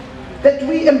God. That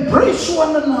we embrace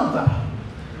one another.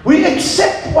 We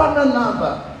accept one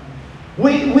another.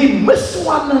 We miss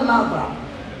one another.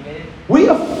 We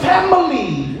are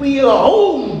family. We are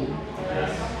home.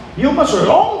 You must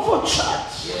long for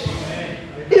church.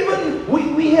 Even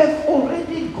we have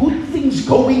already good things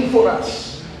going for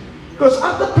us. Because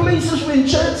other places when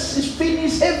church is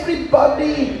finished,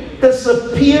 everybody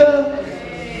disappear.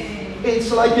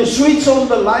 It's like you switch on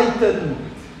the light and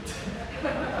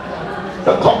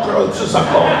the cockroaches are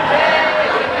gone.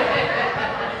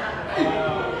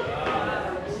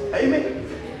 Amen.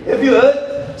 Have you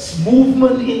heard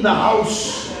movement in the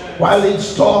house while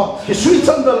it's dark? You switch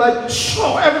on the light,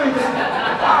 show everything.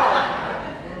 Wow.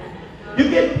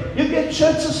 You get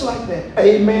churches like that.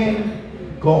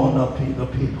 Amen. Gone up in the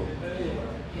people.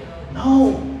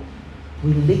 No,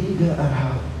 we linger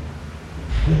around.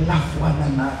 We love one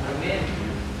another.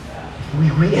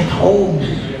 We at home.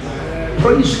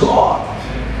 Praise God.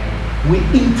 We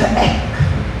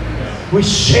interact. We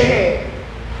share.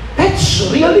 That's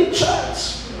really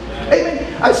church.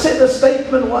 Amen. I said a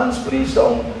statement once, please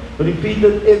don't repeat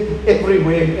it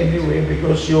everywhere and anywhere,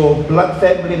 because your blood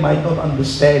family might not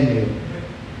understand you.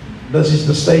 This is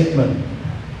the statement.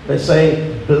 They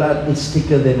say blood is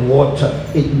thicker than water.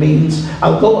 It means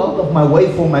I'll go out of my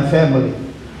way for my family.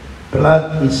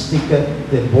 Blood is thicker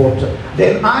than water.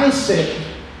 Then I said,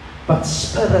 but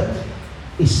spirit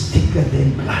is thicker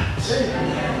than blood.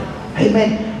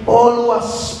 Amen. All who are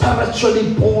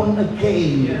spiritually born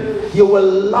again, you will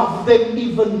love them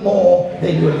even more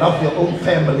than you love your own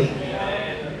family.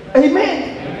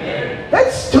 Amen.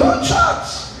 That's true,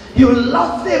 church. You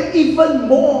love them even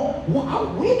more.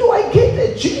 Wow, where do I get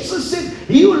that? Jesus said,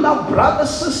 he who loves brother,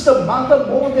 sister, mother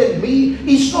more than me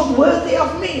is not worthy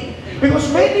of me.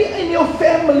 Because many in your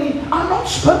family are not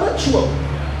spiritual.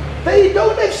 They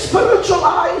don't have spiritual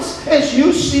eyes as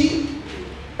you see.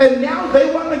 And now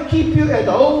they want to keep you at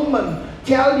home and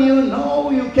tell you, no,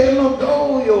 you cannot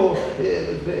go.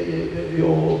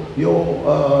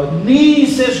 Your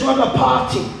niece has got a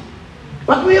party.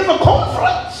 But we have a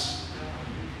conference.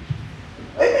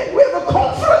 Amen. We have a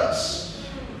conference.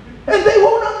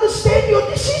 your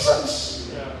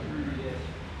decisions.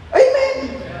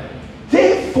 Amen.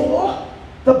 Therefore,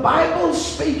 the Bible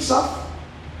speaks of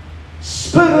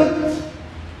spirit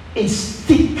is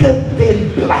thicker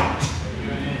than blood.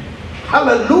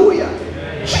 Hallelujah.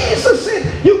 Jesus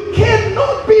said, you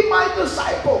cannot be my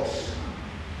disciples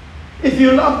if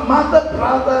you love mother,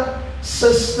 brother,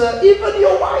 sister, even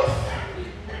your wife.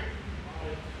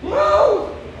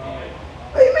 No.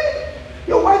 Amen.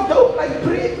 Your wife don't like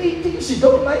prayer meetings, she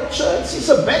don't like church, she's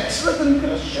a backslidden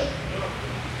Christian.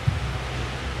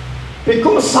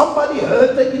 Because somebody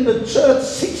hurt her in the church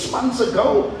 6 months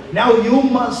ago, now you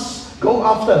must go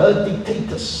after her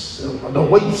dictators. The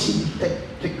way she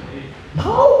dictates.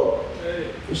 No.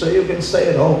 So you can stay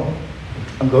at home.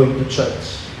 I'm going to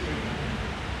church.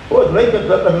 Oh,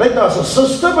 later as a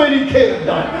sister, but he can't.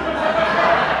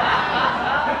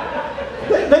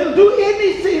 They'll do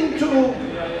anything to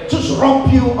just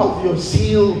rob you of your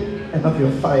zeal and of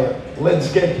your fire.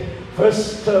 Let's get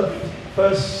First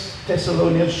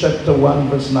Thessalonians chapter 1,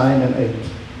 verse 9 and 8.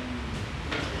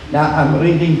 Now I'm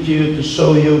reading to you to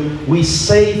show you we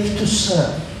saved to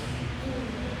serve.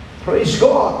 Praise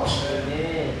God.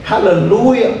 Amen.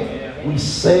 Hallelujah. We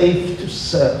saved to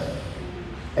serve.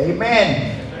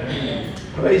 Amen. Amen.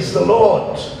 Praise the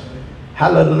Lord.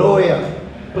 Hallelujah.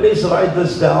 Please write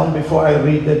this down before I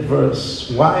read that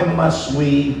verse. Why must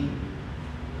we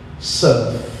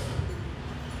serve?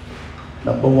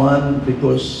 Number one,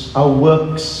 because our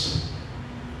works,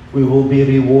 we will be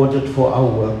rewarded for our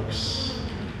works.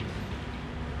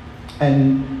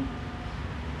 And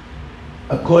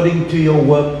according to your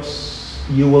works,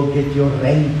 you will get your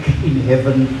rank in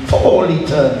heaven for all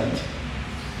eternity.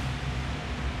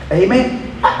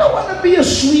 Amen. I don't want to be a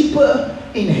sweeper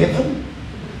in heaven.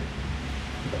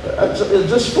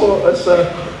 Just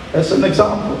as an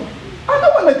example, I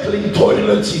don't want to clean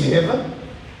toilets in heaven.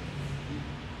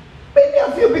 Many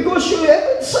of you, because you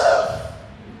haven't served,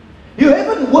 you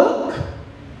haven't worked.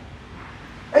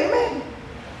 Amen.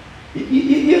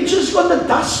 You're just on the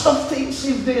dust of things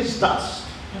if there's dust.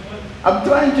 I'm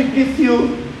trying to give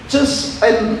you just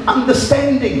an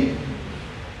understanding.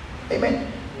 Amen.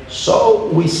 So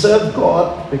we serve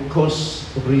God because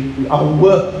our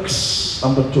works.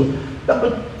 Number two,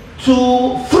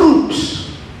 fruit.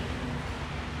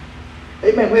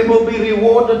 Amen. We will be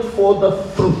rewarded for the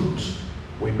fruit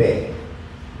we bear.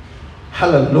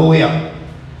 Hallelujah.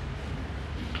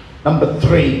 Number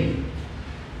three,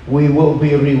 we will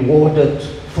be rewarded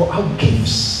for our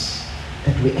gifts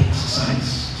that we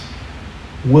exercised.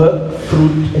 Work,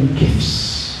 fruit, and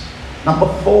gifts. Number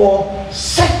four,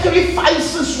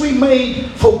 sacrifices we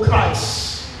made for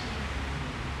Christ.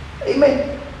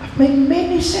 Amen. I've made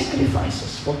many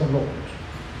sacrifices for the Lord.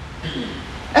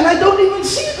 And I don't even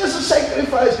see it as a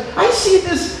sacrifice. I see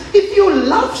this, if you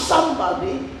love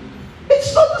somebody,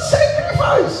 it's not a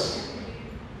sacrifice.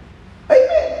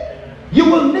 Amen. You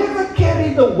will never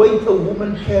carry the weight a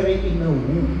woman carried in her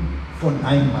womb for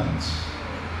 9 months.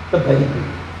 The baby.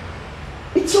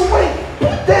 It's a weight.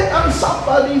 Put that on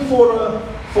somebody for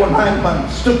 9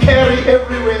 months to carry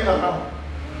everywhere around.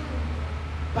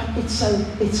 But it's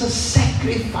a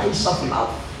sacrifice of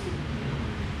love.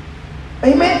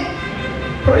 Amen.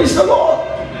 Praise the Lord.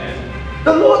 Amen.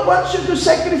 The Lord wants you to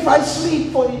sacrifice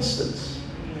sleep, for instance.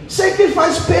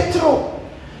 Sacrifice petrol.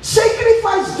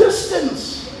 Sacrifice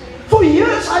distance. For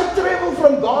years I traveled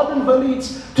from Garden Village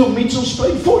to Mitchell's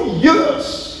Plain. For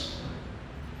years.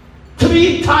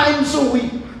 3 times a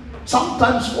week.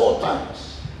 Sometimes 4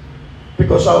 times.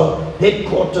 Because our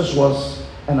headquarters was,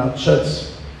 and our church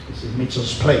is in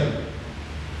Mitchell's Plain.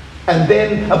 And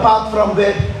then, apart from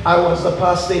that, I was the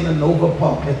pastor in a Nova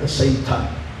Park at the same time.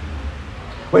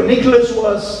 When Nicholas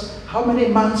was, how many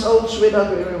months old,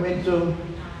 sweetheart? We went to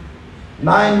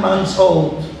 9 months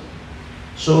old.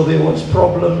 So there was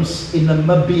problems in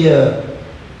Namibia,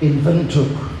 in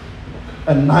Windhoek.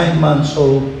 And 9 months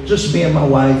old, just me and my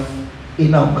wife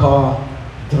in our car,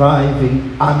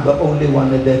 driving. I'm the only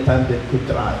one at that time that could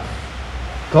drive.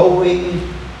 Going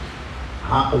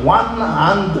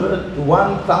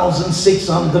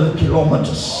 1,600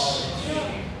 kilometers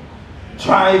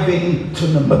driving to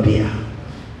Namibia.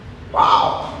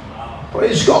 Wow.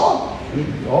 Praise God.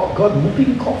 Oh God,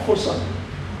 whooping cough or something.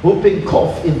 Whooping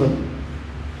cough even.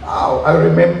 Wow. I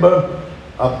remember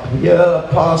up here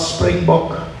past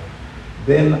Springbok,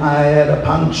 then I had a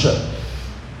puncture.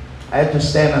 I had to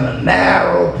stand on a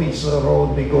narrow piece of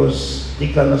road because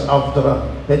Deaconess After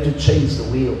had to change the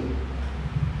wheel.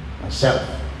 Myself.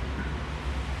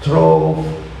 Drove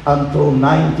until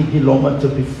 90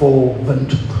 kilometers before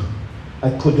Windhoek.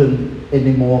 I couldn't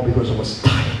anymore because I was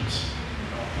tired.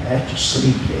 I had to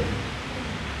sleep there.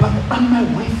 but on my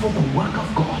way for the work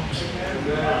of God.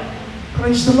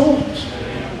 Praise the Lord.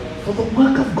 For the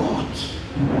work of God.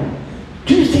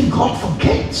 Do you think God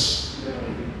forgets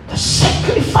the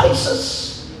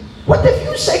sacrifices? What have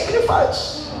you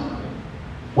sacrificed?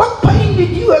 What pain did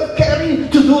you have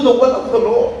carried to do the will of the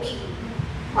Lord?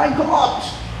 My God.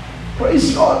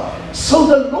 Praise God. So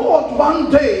the Lord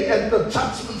one day at the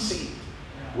judgment seat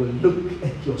will look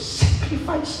at your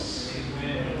sacrifices.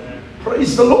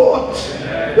 Praise the Lord.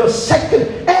 Your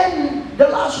second and the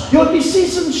last, your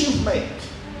decisions you've made.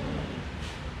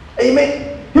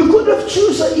 Amen. You could have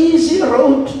chosen an easy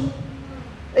road.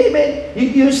 Amen.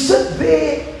 You sit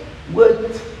there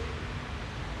with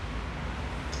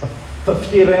a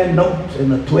 50 rand note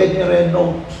and a 20 rand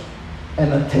note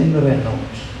and a 10 rand note.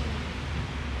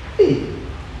 Hey.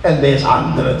 And there's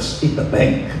hundreds in the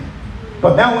bank.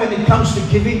 But now when it comes to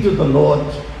giving to the Lord,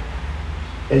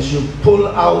 as you pull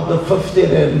out the 50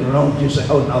 rand note, you say,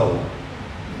 oh no,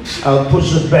 I'll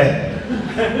push it back.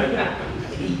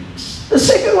 The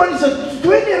second one is a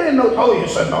 20 rand note. Oh, you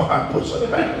say, no, I'll push it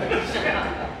back.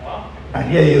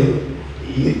 And here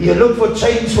you look for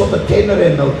change for the 10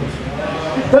 rand note.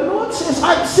 The Lord says,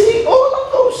 I'm seeing all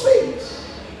of those things.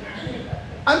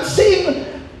 I'm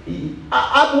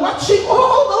watching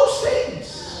all those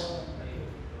things.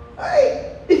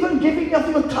 Hey, even giving up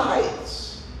your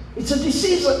tithes. It's a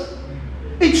decision.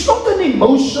 It's not an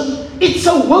emotion. It's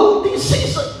a will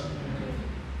decision.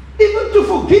 Even to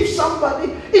forgive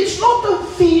somebody, it's not a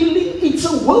feeling. It's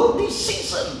a will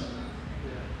decision.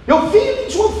 Your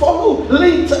feelings will follow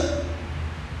later.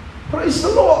 Praise the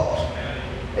Lord.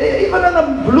 Even on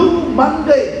a blue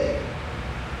Monday,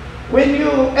 when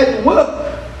you're at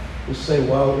work, you say,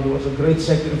 wow, it was a great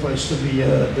sacrifice to be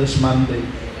here this Monday.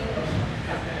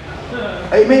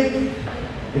 Amen.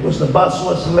 Because the bus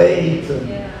was late and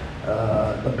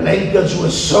the blankets were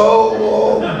so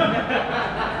warm.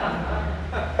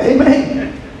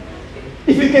 Amen.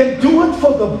 If you can do it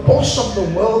for the boss of the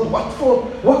world,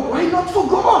 why not for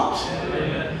God?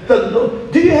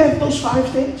 Do you have those 5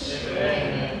 things?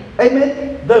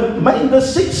 Amen. The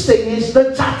 6th thing is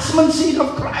the judgment seat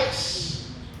of Christ.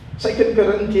 2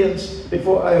 Corinthians,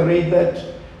 before I read that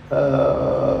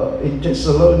in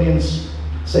Thessalonians,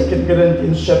 2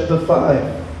 Corinthians chapter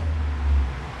 5,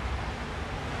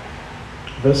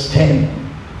 verse 10.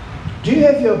 Do you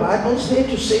have your Bibles there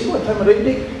to see what I'm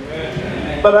reading?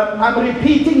 But I'm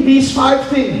repeating these 5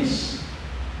 things.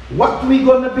 What we're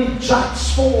going to be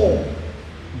judged for?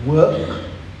 Work.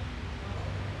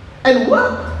 And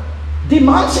work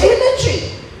demands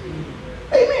energy.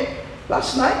 Amen.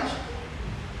 Last night,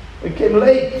 we came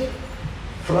late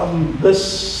from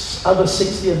this other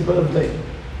 60th birthday.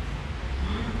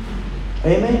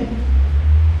 Amen.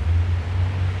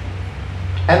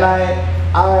 And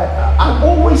I'm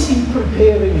always in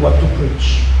preparing what to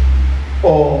preach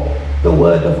or the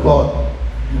Word of God.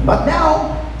 But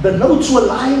now the notes were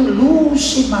lying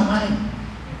loose in my mind.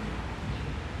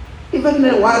 Even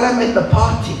while I'm at the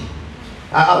party,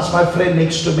 I asked my friend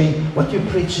next to me, what are you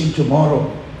preaching tomorrow?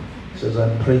 He says,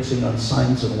 I'm preaching on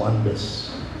signs and wonders.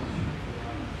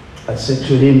 I said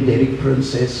to him, Derek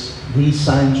Prince says, these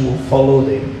signs will follow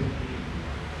them.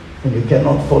 And you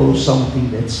cannot follow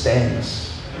something that stands.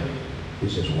 He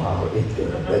says, wow, Edgar,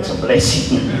 that's a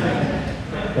blessing.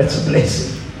 That's a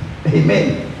blessing.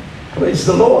 Amen. Praise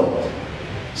the Lord.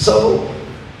 So,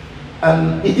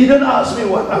 he didn't ask me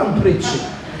what I'm preaching.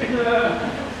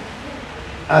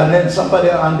 And then somebody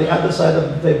on the other side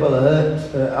of the table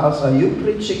asked, are you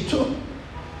preaching too?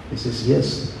 He says,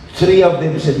 yes. 3 of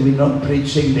them said, we're not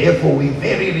preaching, therefore we're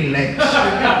very relaxed.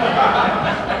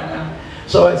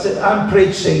 So I said, I'm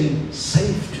preaching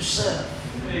safe to serve.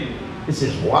 He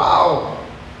says, wow.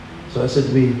 So I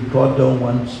said, God don't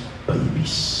want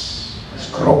babies. Let's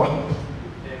grow up.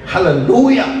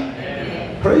 Hallelujah.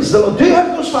 Amen. Praise the Lord. Do you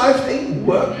have those 5 things?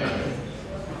 Work.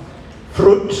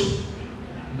 Fruit.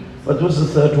 What was the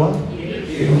third one?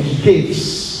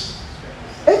 Gifts.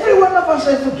 Every one of us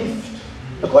has a gift.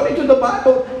 According to the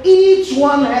Bible, each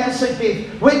one has a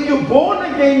gift. When you're born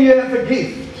again, you have a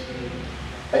gift.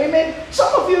 Amen.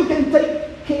 Some of you can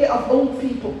take care of old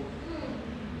people.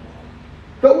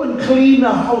 Go and clean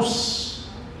a house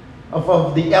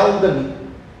of the elderly.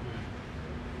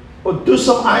 Or do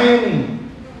some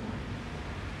ironing.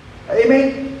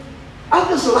 Amen.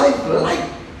 Others like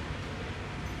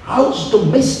house,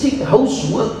 domestic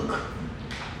housework.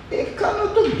 They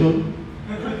cannot do.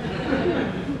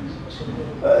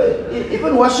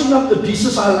 Even washing up the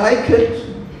dishes, I like it.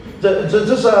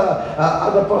 Just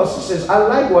other pastor says, I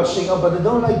like washing up, but I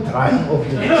don't like drying off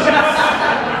the dishes.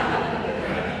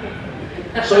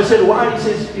 So I said, why? He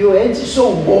says, your hands is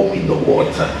so warm in the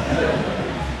water.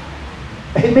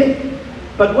 Amen.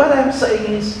 But what I'm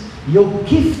saying is, your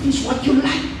gift is what you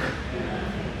like.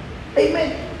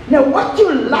 Amen. Now what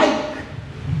you like,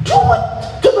 do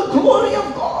it to the glory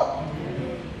of God.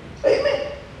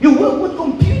 Amen. You work with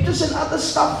computers and other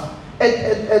stuff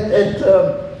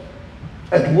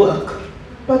at work.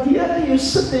 But here you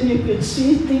sit and you can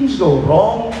see things go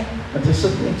wrong and they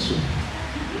sit next to you.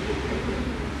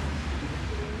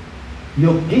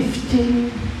 Your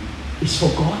gifting is for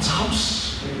God's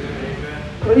house.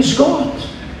 Praise God.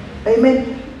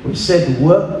 Amen. We said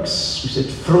works, we said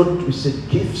fruit, we said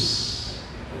gifts,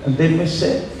 and then we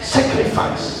said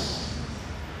sacrifice.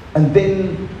 And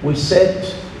then we said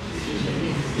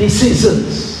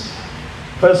decisions.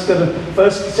 2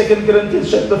 Corinthians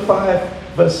chapter 5,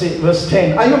 verse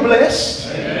 10. Are you blessed?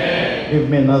 Amen. Give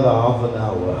me another half an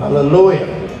hour. Hallelujah.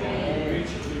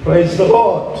 Praise the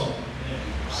Lord.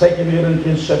 2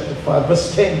 Corinthians chapter 5,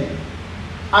 verse 10.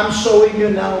 I'm showing you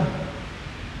now.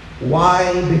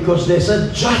 Why? Because there's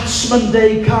a judgment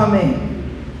day coming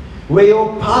where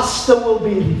your pastor will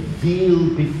be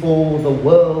revealed before the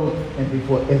world and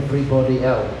before everybody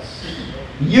else.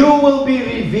 You will be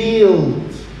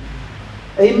revealed.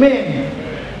 Amen.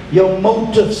 Your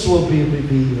motives will be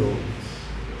revealed.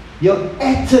 Your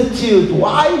attitude.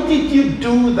 Why did you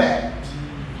do that?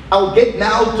 I'll get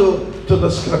now to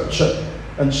the scripture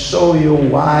and show you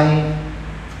why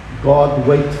God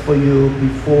waits for you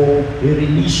before He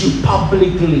releases you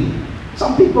publicly.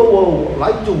 Some people will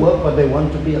like to work, but they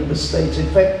want to be on the stage. In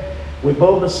fact, we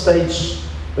build a stage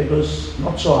because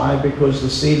not so high because the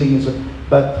ceiling is.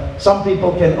 But some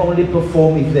people can only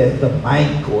perform if they have the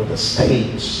mic or the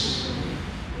stage.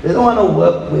 They don't want to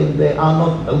work when they are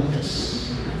not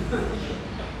noticed.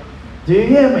 Do you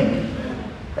hear me?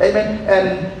 Amen.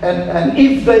 And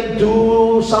if they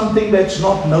do something that's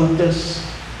not noticed,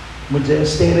 moet jy 'n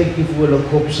sterretjie voor hulle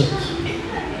kop sit.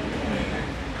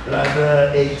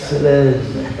 Brother, excellent.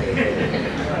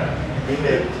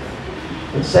 Amen.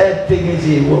 The sad thing is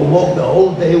he will walk the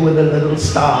whole day with a little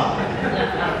star.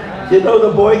 You know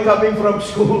the boy coming from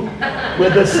school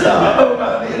with a star. Oh,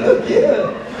 mommy, look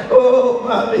here. Oh,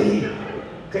 mommy.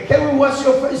 Can we wash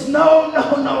your face? No.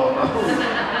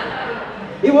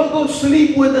 He will go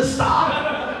sleep with a star.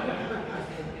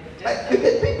 You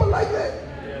get people like that.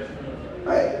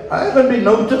 I haven't been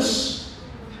noticed.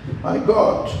 My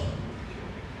God.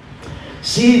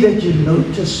 See that you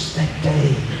notice that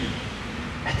day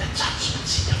at the judgment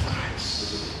seat of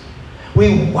Christ.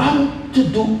 We want to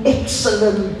do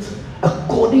excellent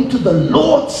according to the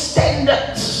Lord's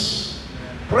standards.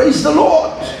 Praise the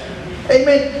Lord.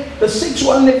 Amen. The sixth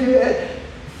one, if you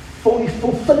for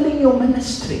fulfilling your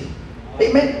ministry.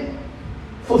 Amen.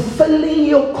 Fulfilling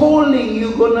your calling.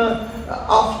 You're gonna,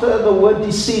 after the word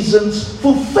decisions,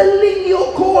 fulfilling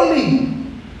your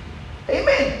calling.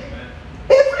 Amen.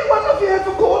 Every one of you have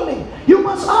a calling. You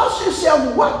must ask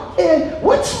yourself,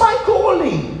 what's my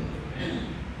calling?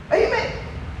 Amen.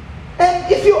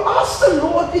 And if you ask the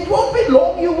Lord, it won't be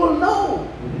long, you will know.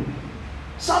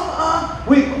 Some are,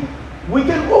 we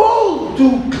can all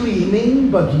do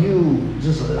cleaning, but you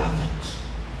just love it.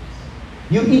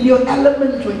 You're in your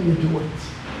element when you do it.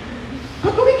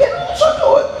 But we can also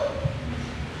do it.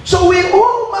 So we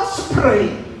all must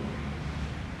pray.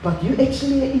 But you're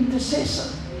actually an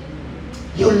intercessor.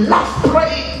 You love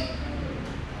praying.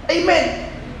 Amen.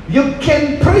 You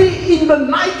can pray in the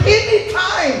night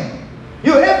anytime.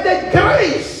 You have that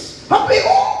grace. But we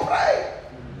all pray.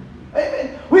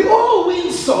 Amen. We all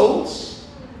win souls.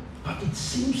 But it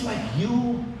seems like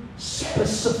you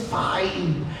specify.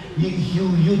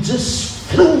 You just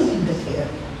flew in the air.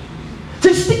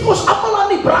 Sy stiek ons allemaal aan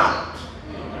die brand.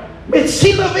 Met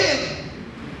siele wen.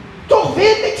 Toch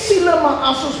weet ek siele, maar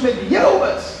as ons met jou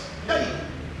is.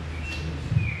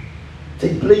 Sy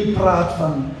bly praat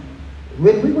van,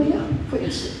 when we were young, for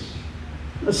instance.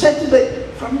 On Saturday,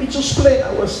 from Mitchell's Plain,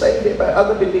 I was staying there by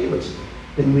other believers.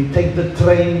 Then we take the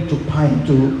train to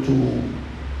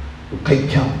Cape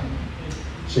Town.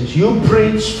 Since you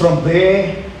preach from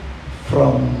there,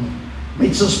 from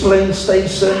Mitchell's Plain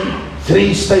station,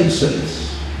 3 stations.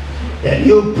 And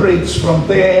you preach from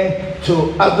there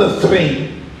to other 3.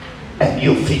 And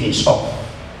you finish off.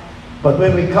 But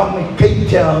when we come in Cape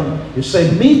Town, you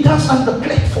say, meet us on the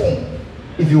platform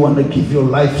if you want to give your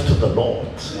life to the Lord.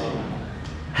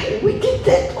 Hey, we did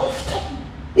that often.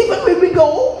 Even when we go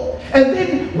home. And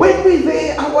then when we're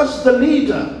there, I was the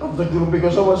leader of the group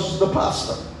because I was the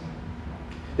pastor.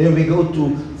 Then we go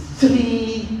to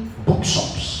 3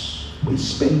 bookshops. We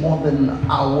spend more than an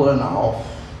hour and a half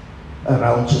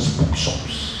around just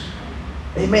bookshops.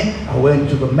 Amen. I went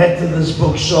to the Methodist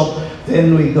bookshop.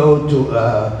 Then we go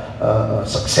to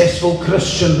Successful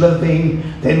Christian Living.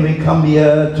 Then we come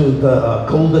here to the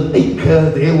Golden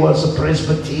Acre. There was a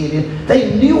Presbyterian.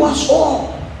 They knew us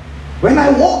all. When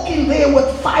I walk in there with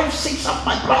 5, 6 of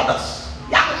my brothers,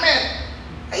 young men,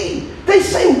 hey, they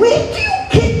say, where do you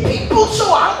get people so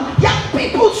hungry, young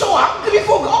people so hungry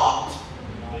for God?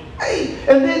 Hey,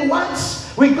 and then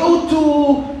once we go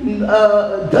to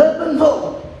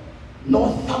Durbanville,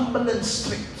 Northumberland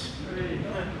Street.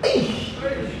 Hey,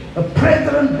 a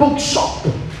Brethren bookshop.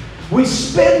 We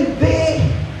spend there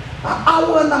an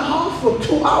hour and a half or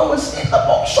 2 hours in the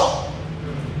bookshop.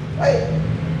 Hey.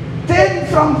 Then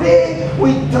from there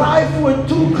we drive with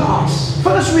 2 cars.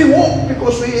 First we walk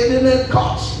because we didn't have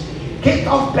cars. Get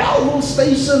off Belleville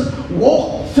Station,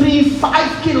 walk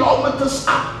 3-5 kilometers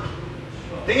up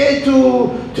there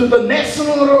to the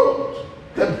National Road.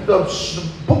 The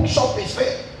bookshop is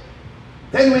there.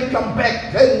 Then we come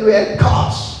back. Then we had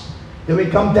cars. Then we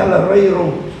come Delray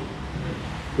Road.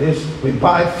 We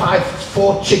buy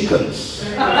 4 chickens.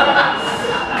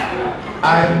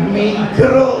 I mean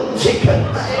grilled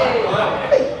chickens.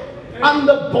 On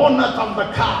the bonnet of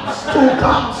the cars. 2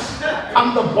 cars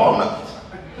on the bonnet.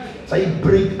 They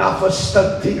break off a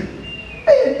study.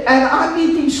 And I'm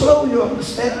eating slow, you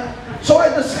understand? So I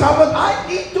discovered I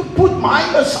need to put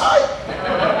mine aside.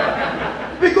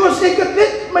 Because ek het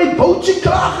net my boutjie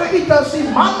klaar geëet as die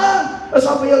manne is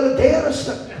al by hulle derde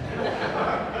stuk.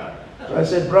 So I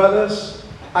said, brothers,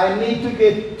 I need to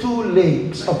get 2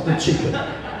 legs of the chicken.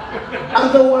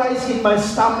 Otherwise, in my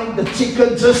stomach, the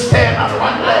chicken just stand on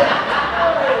 1 leg.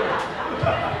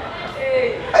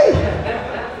 Hey,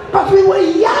 but we were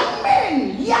young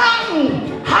men,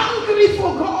 young, hungry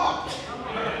for God,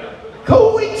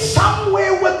 going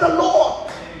somewhere with the Lord.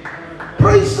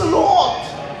 Praise the Lord.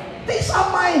 These are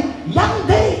my young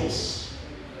days.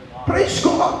 Praise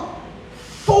God.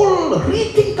 Full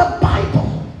reading the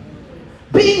Bible.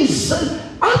 Being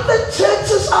other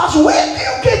churches ask, where do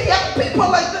you get young people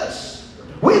like this?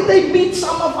 When they meet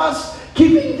some of us,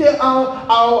 giving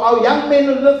our young men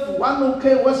a lift. One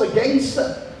who was a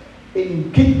gangster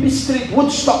in Kimpy Street,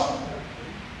 Woodstock.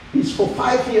 He's for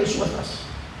 5 years with us.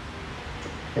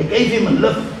 They gave him a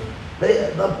lift.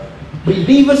 The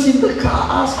believers in the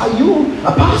car asked, are you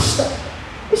a pastor?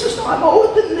 He says, no, I'm an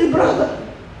ordinary brother.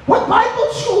 What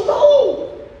Bible school? No.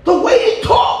 The way he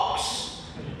talks,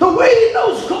 the way he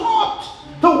knows God,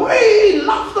 the way he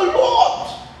loves the Lord.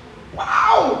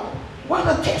 Wow, what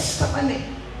a testimony.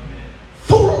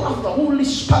 Full of the Holy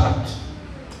Spirit.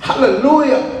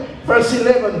 Hallelujah. Verse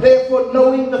 11, therefore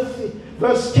knowing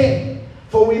verse 10,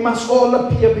 for we must all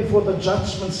appear before the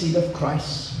judgment seat of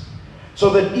Christ,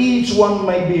 so that each one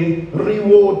may be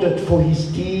rewarded for his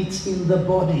deeds in the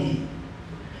body,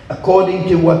 according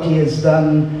to what he has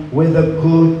done, whether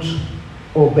good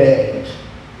or bad.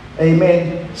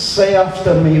 Amen. Say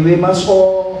after me, we must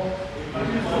all,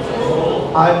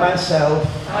 I myself,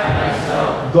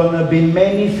 gonna be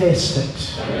manifested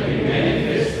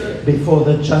before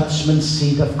the judgment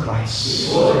seat of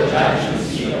Christ.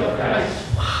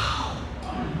 Wow.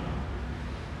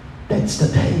 That's the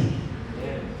day.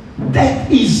 That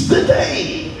is the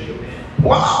day.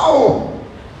 Wow.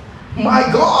 My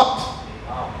God.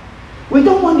 We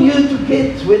don't want you to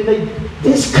get when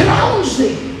there's crowns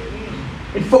there.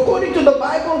 And according to the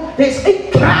Bible, there's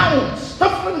 8 crowns,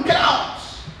 different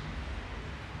crowns.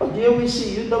 But here we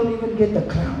see you don't even get a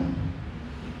crown.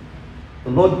 The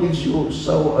Lord gives you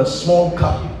a small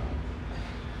cup,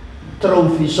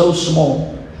 trophy so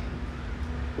small.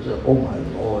 You say, oh my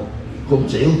Lord, hier kom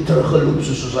sy heel teruggeloop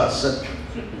soos daar sit.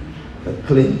 'n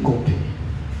klein koppie.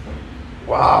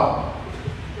 Wow.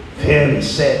 Very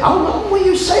sad. How long were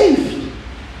you saved?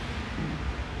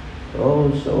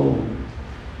 Oh, so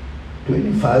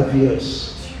 25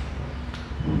 years.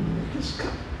 This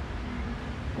cup.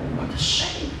 What a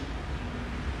shame.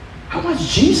 How much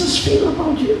Jesus feel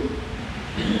about you?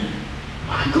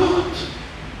 My God,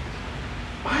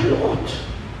 my Lord.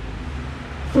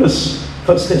 First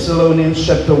Thessalonians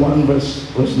chapter 1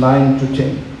 verse 9 to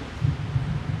 10.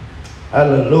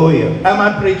 Hallelujah. Am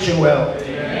I preaching well?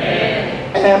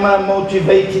 Amen. Am I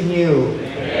motivating you?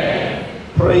 Amen.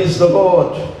 Praise the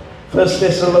Lord. First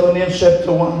Thessalonians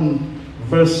chapter 1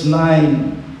 verse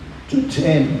 9 to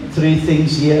 10. 3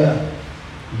 things here.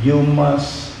 You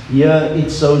must, here it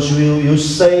shows you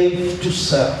saved to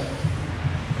serve.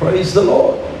 Praise the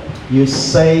Lord. You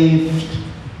saved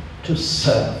to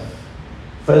serve.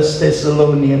 First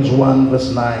Thessalonians 1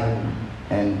 verse 9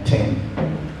 and 10.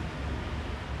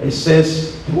 It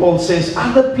says, Paul says,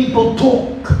 other people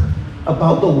talk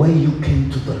about the way you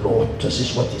came to the Lord. This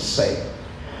is what he's saying.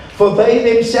 For they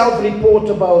themselves report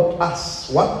about us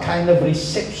what kind of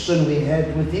reception we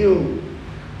had with you,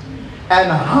 and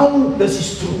how this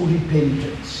is true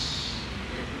repentance.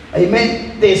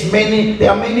 Amen.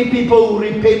 There are many people who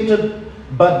repented,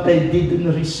 but they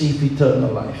didn't receive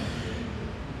eternal life.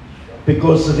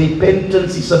 Because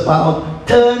repentance is about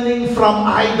turning from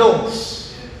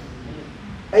idols.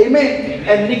 Amen.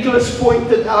 And Nicholas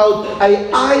pointed out,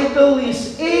 an idol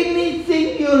is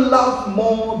anything you love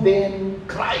more than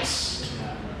Christ.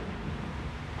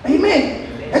 Amen.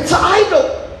 It's an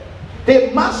idol.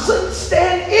 There mustn't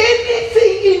stand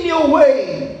anything in your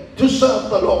way to serve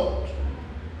the Lord.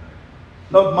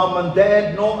 Not mom and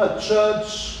dad, nor a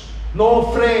church,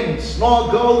 nor friends, nor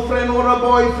a girlfriend or a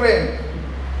boyfriend.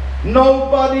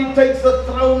 Nobody takes the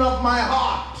throne of my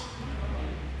heart.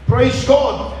 Praise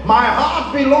God. My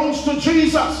heart belongs to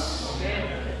Jesus.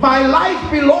 My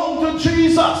life belongs to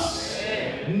Jesus.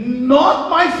 Not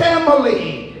my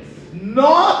family.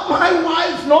 Not my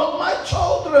wife. Not my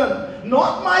children.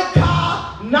 Not my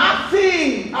car.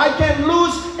 Nothing. I can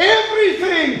lose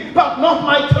everything, but not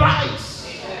my Christ.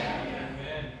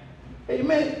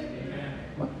 Amen.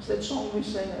 What's that song we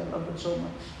sang? I love it so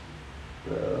much.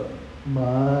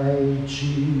 My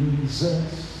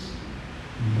Jesus,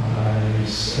 my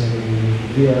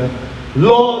Savior,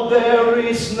 Lord, there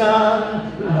is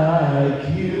none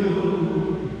like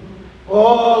you.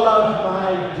 All of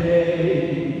my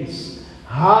days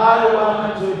I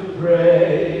want to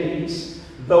praise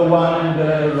the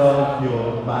wonder of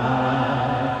your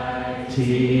mighty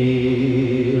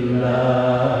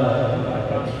love.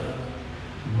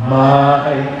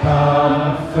 My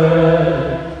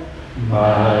comfort,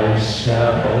 my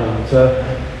shelter,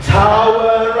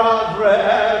 tower of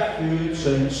refuge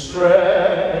and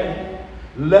strength,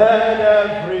 let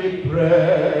every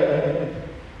breath,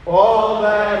 all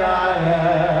that I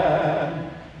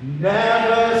am,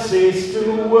 never cease to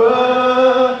worship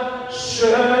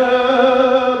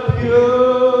you.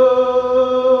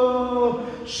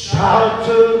 Shout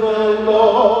to the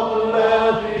Lord,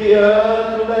 let the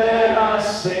earth, let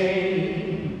us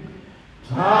sing.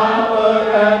 Tower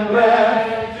and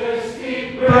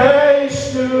majesty,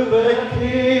 praise to the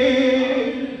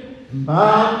King.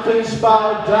 Mountains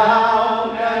bow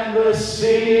down and the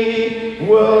sea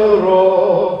will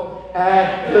roar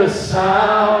at the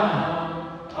sound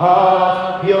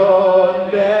of your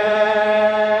name.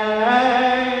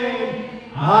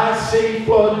 I sing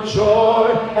for joy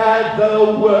at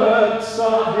the works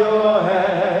of your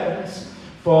hands.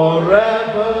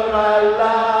 Forever I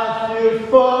love you,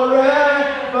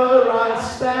 forever I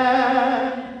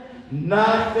stand.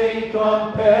 Nothing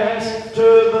compares to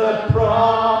the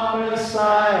promise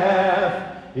I have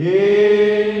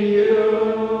in you.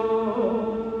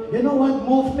 You know what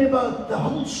moved me? But the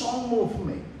whole song moved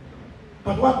me.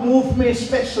 But what moved me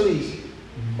especially is,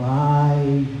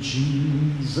 my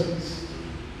Jesus,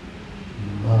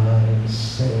 my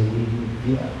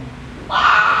Savior.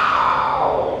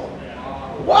 Wow!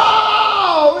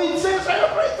 Wow! It says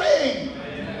everything.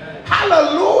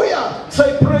 Hallelujah!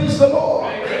 Say praise the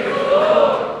Lord.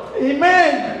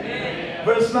 Amen.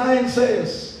 Verse 9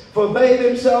 says, for they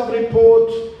themselves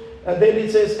report, and then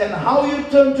it says, and how you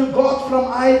turn to God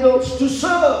from idols to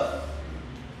serve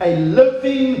a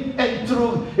living and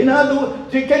true. In other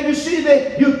words, can you see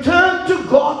that you turn to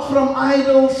God from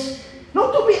idols,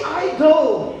 not to be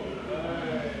idle,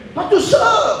 but to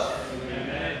serve.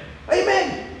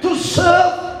 Amen. To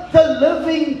serve the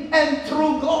living and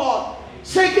true God.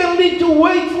 Secondly, to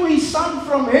wait for His Son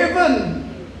from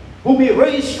heaven, whom He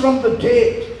raised from the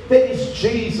dead. That is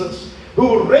Jesus,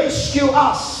 who rescued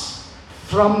us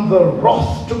from the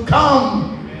wrath to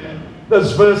come.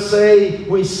 Does verse say,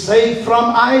 we save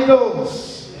from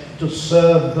idols to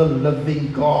serve the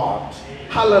living God.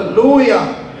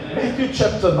 Hallelujah. Matthew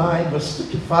chapter 9 verse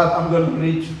 35. I'm going to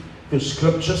read the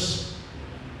scriptures.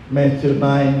 Matthew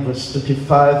 9 verse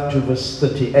 35 to verse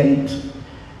 38.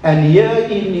 And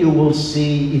herein you will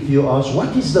see, if you ask,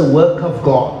 what is the work of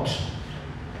God?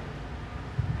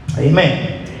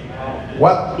 Amen.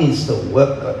 What is the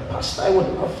work of Pastor? I would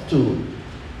love to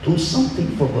do something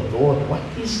for the Lord. What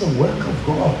is the work of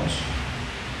God?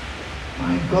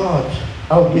 My God.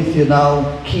 I'll give you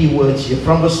now key words here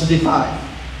from verse 35.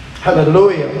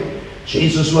 Hallelujah.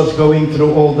 Jesus was going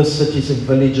through all the cities and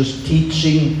villages,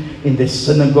 teaching in the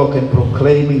synagogue and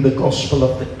proclaiming the gospel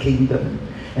of the kingdom,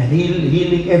 and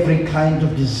healing every kind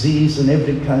of disease and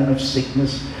every kind of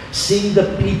sickness. Seeing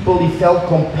the people, He felt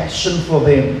compassion for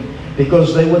them,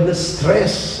 because they were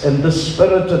distressed and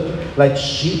dispirited, like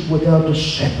sheep without a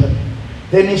shepherd.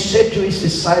 Then He said to His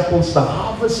disciples, the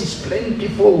harvest is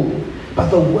plentiful, but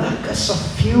the workers are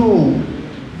few.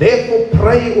 Therefore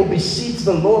pray or beseech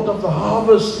the Lord of the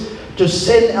harvest to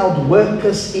send out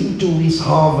workers into his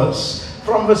harvest.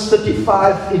 From verse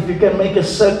 35, if you can make a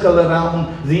circle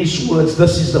around these words,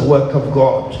 this is the work of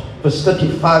God. Verse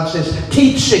 35 says,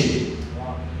 teaching.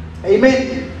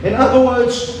 Amen. In other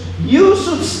words, you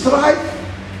should strive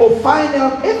or find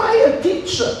out, am I a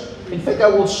teacher? In fact, I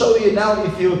will show you now,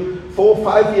 if you 4 or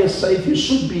 5 years saved, you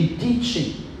should be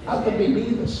teaching other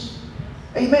believers.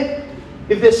 Amen.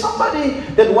 If there's somebody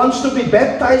that wants to be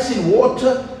baptized in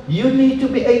water, you need to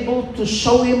be able to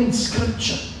show him in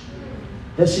Scripture.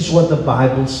 This is what the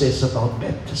Bible says about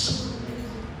baptism.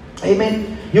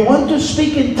 Amen. You want to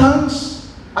speak in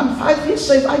tongues? I'm 5 years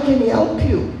saved, I can help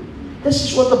you. This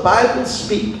is what the Bible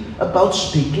speaks about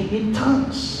speaking in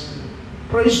tongues.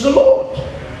 Praise the Lord.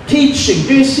 Teaching,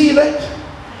 do you see that?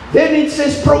 Then it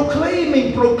says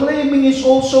proclaiming. Proclaiming is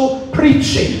also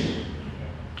preaching.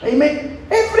 Amen.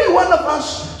 Every one of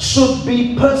us should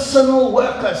be personal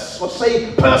workers, or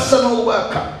say personal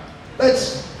worker.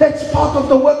 That's part of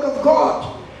the work of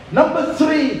God. Number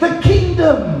 3, the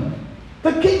kingdom.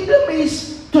 The kingdom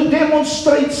is to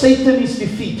demonstrate Satan is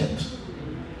defeated.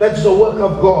 That's the work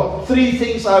of God. 3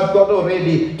 things I've got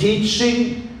already.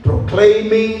 Teaching,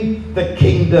 proclaiming, the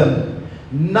kingdom.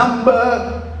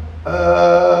 Number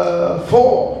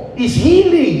 4 is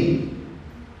healing.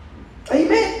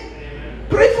 Amen.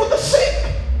 Pray for the sick.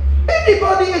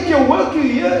 Anybody at your work, you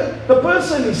hear the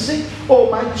person is sick. Oh,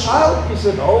 my child is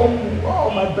at home.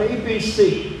 Oh, my baby is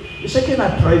sick. You say, can I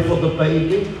pray for the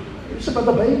baby? You say, but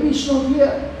the baby is not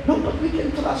here. No, but we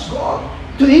can trust God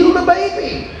to heal the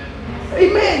baby.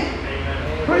 Amen.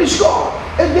 Praise God.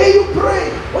 And there you pray.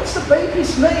 What's the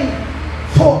baby's name?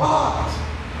 For art.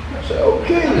 I say,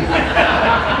 okay.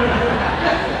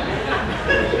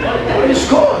 Praise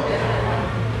God.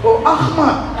 Oh,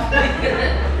 Ahmad.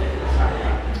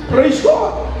 Praise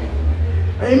God.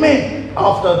 Amen.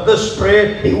 After this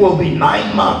prayer, it will be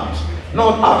 9 months.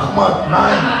 Not Ahmad,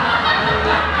 9.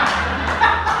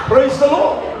 Praise the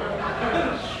Lord.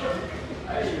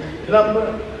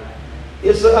 Number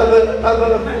is the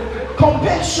other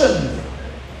compassion.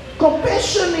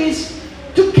 Compassion is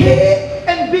to care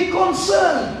and be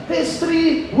concerned. There's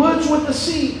 3 words with the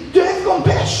C. To have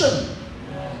compassion.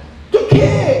 To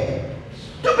care.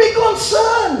 To be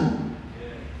concerned.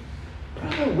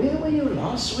 Brother, where were you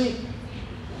last week?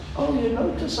 Oh, you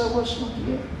notice I was not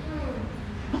here.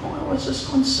 No, I was just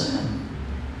concerned.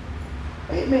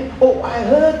 Amen. Oh, I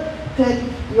heard that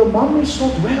your mom is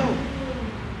not well.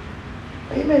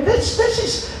 Amen. This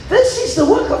is the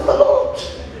work of the Lord.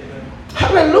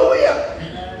 Hallelujah.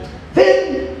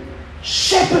 Then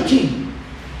shepherding.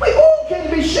 We all can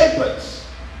be shepherds.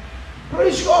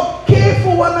 Praise God. Care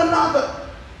for one another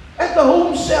at the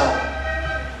home cell.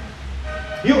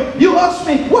 You ask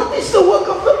me, what is the work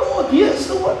of the Lord? Here's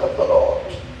the work of the Lord.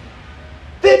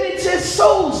 Then it says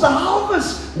souls, the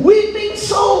harvest, winning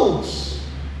souls.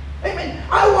 Amen.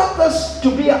 I want us to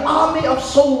be an army of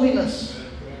soul winners.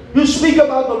 You speak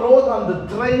about the Lord on the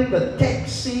train, the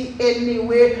taxi,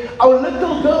 anywhere. Our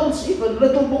little girls, even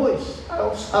little boys,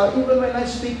 even when I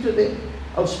speak to them,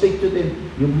 I'll speak to them.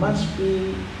 You must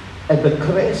be at the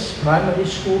Crest primary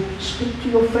school. Speak to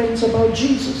your friends about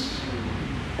Jesus.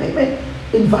 Amen.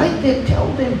 Invite them, tell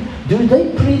them. Do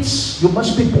they preach, you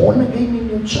must be born again in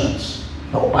your church?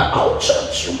 No, by our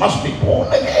church, you must be born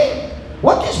again.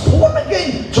 What is born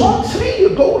again? John 3, you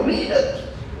go read it.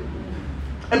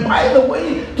 And by the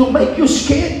way, to make you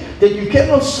scared that you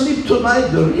cannot sleep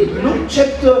tonight, read Luke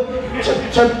chapter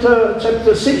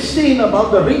 16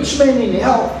 about the rich man in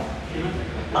hell.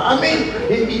 I mean,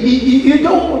 you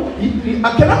don't, can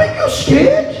I make you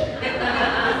scared?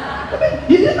 I mean,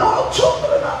 you didn't know how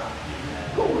children are.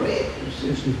 Go read. He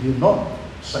says, if you're not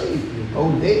saved, you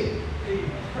go there.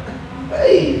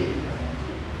 Hey,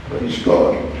 praise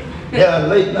God. Yeah,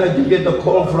 late night you get a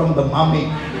call from the mommy.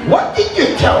 What did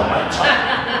you tell my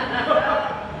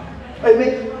child?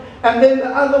 Amen. And then the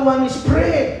other one is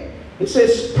prayer. It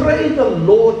says, pray the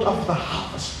Lord of the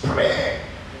harvest. Prayer.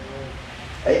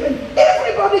 Amen.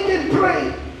 Everybody can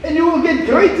pray. And you will get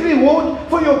great reward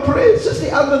for your prayers. Just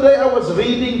the other day I was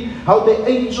reading how the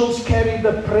angels carry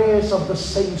the prayers of the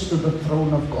saints to the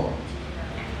throne of God.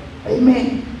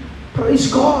 Amen.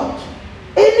 Praise God.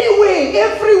 Anywhere,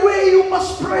 everywhere you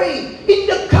must pray. In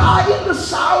the car, in the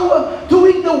shower,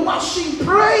 doing the washing,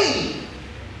 pray.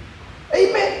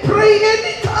 Amen. Pray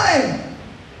anytime.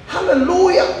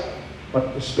 Hallelujah. But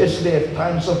especially at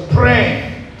times of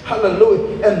praying.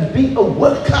 Hallelujah. And be a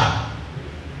worker.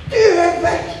 Do you have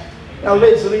that? Now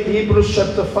let's read Hebrews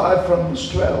chapter 5 from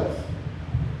verse 12.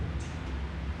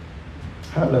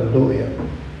 Hallelujah.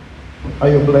 Are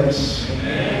you blessed?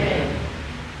 Amen.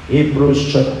 Hebrews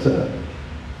chapter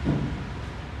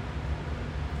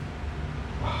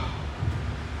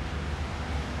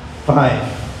 5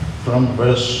 from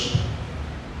verse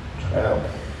 12.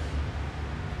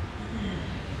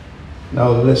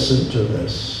 Now listen to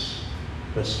this.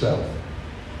 Verse 12.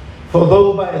 For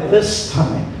though by this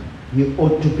time you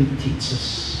ought to be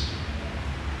teachers.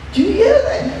 Do you hear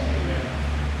that?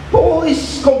 Paul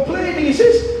is complaining. He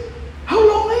says, how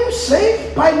long are you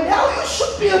saved? By now you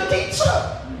should be a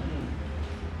teacher.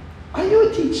 Are you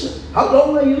a teacher? How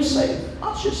long are you saved?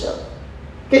 Ask yourself.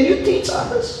 Can you teach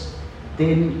others?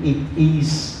 Then it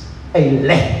is a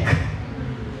lack.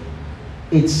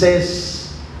 It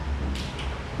says,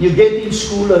 you get in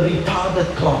school a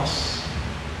retarded class.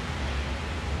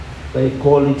 They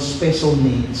call it special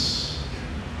needs.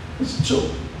 It's true.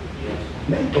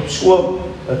 Nee, op school,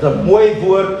 het 'n mooi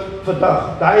woord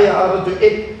vandag. Daai jare toe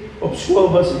ek op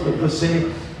school was, het ek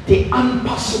gesê, die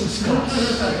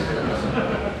aanpassingsklas.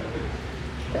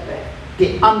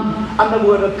 Die ander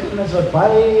woorde, kinders wat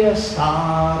baie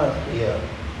stadig leer.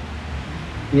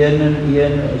 Een en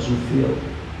een is hoeveel?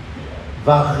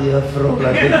 Wag juffrou,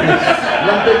 laat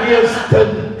ek eers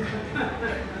dink.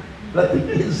 Laat ek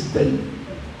eers dink.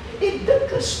 Ek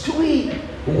dink is 2.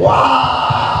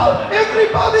 Wow!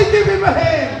 Everybody give him a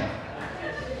hand.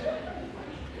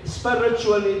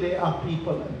 Spiritually, there are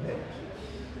people like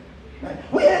that.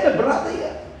 We had a brother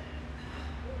here.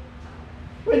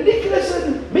 When Nicholas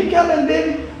and Michael and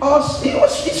them asked,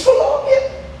 he's full on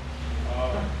here.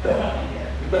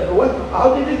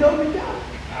 How did it go, Michael?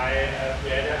 We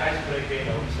had an icebreaker in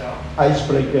himself.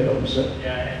 Icebreaker in himself.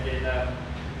 Yeah, and then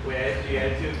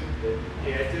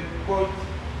you had to quote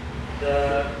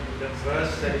the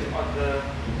verse that is on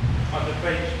the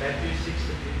page, Matthew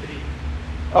 6:33.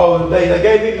 Oh, they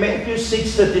gave him Matthew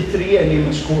 6:33 and he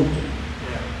must quote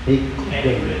it.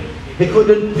 Yeah. He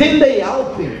couldn't. Then they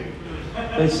helped him.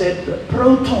 They said,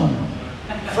 proton,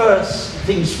 first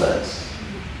things first.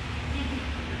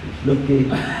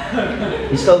 Looking,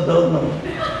 he still don't know.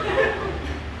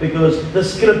 Because the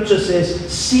scripture says,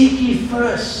 seek ye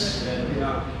first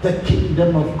the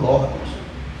kingdom of God.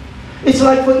 It's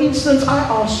like, for instance, I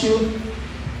ask you,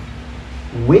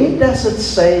 where does it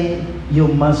say you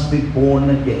must be born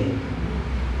again?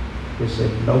 You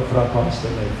said, no, Frau Pastor,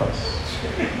 no fuss.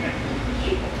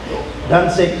 Dan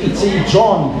said, it's in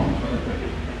John.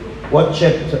 What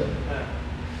chapter?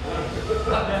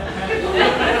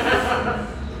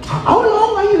 How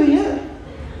long are you here?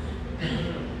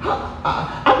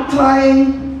 I'm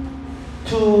trying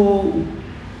to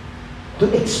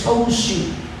expose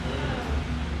you,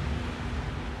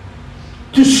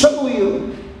 to show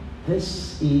you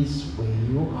this is where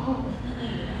you are.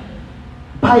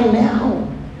 By now,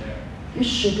 you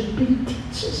should have been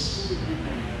teachers.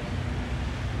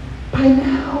 By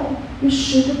now, you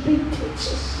should have been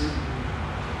teachers.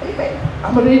 Amen.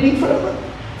 I'm reading further.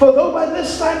 For though by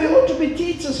this time you ought to be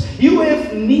teachers, you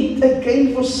have need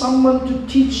again for someone to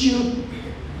teach you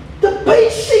the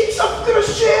basics of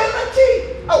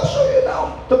Christianity. I'll show you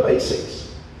now the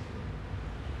basics.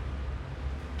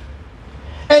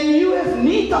 And you have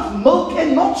need of milk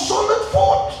and not solid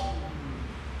food.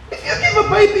 If you give a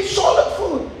baby solid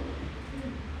food,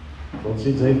 God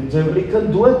sê jy wil die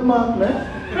kind doodmaak, né?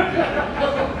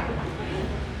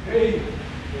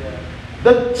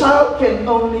 The child can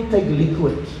only take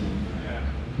liquid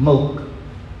milk.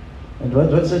 And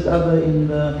what's it other in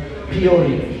the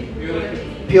purity?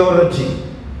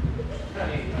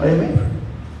 Amen.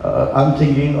 I'm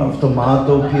thinking of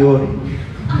tomato puree.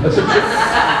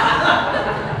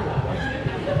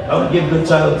 Don't give the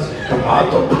child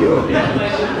tomato puree.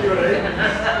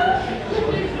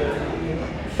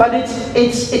 But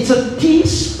it's a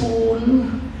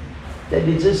teaspoon that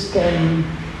it just can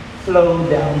flow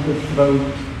down the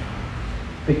throat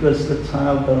because the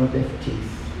child don't have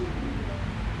teeth.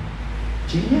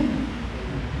 Gee,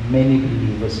 many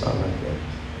believers are like that.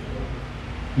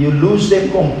 You lose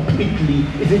them completely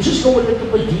if you just go a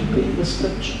little bit deeper in the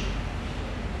scripture.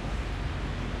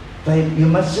 You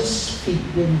must just feed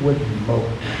them with milk.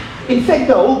 In fact,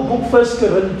 the whole book, 1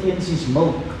 Corinthians, is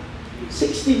milk.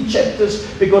 16 chapters,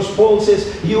 because Paul says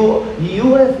you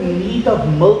have need of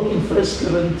milk in 1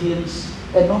 Corinthians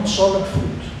and not solid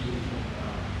food.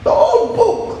 The whole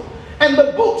book. And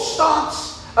the book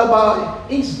starts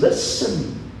about, is this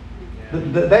sin?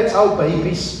 That's how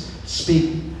babies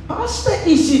speak. Pastor,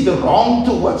 is it wrong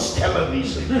to watch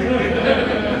television?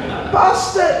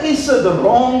 Pastor, is it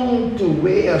wrong to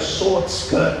wear a short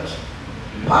skirt?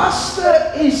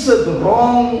 Pastor, is it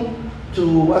wrong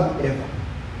to whatever?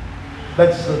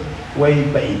 That's the way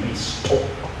babies talk.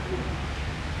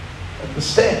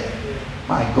 Understand?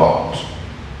 My God.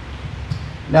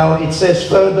 Now it says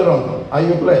further on, are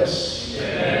you blessed?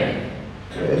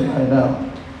 Where am I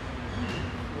now?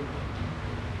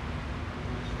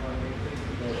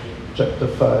 Chapter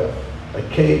 5.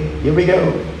 Okay, here we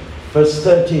go. Verse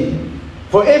 13.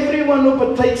 For everyone who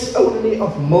partakes only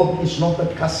of milk is not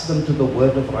accustomed to the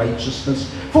word of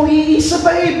righteousness, for he is a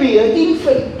baby, an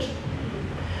infant.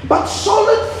 But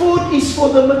solid food is for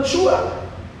the mature.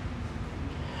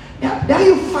 Now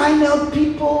you find out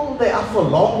people, they are for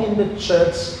long in the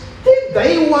church, then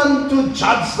they want to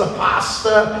judge the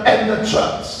pastor and the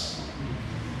church.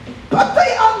 But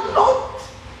they are not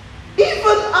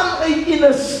even in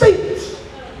a state.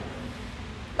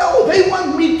 No, they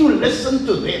want me to listen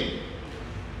to them.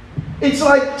 It's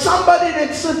like somebody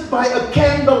that sits by a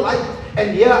candlelight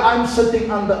and here I'm sitting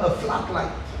under a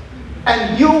floodlight.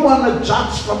 And you want to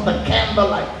judge from the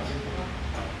candlelight.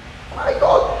 My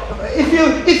God,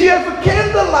 if you have a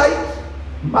candlelight,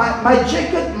 my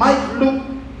jacket might look,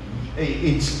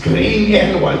 it's green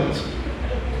and white.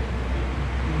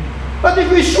 But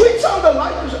if we switch on the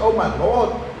light, you say, oh my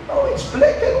Lord, no, it's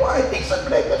black and white. It's a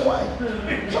black and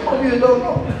white. Some of you don't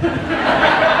know.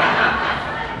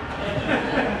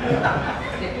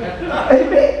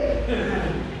 Amen.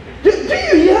 Do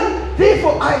you hear?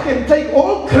 Therefore, I can take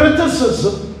all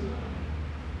criticism.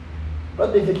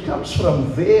 But if it comes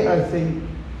from there, I think,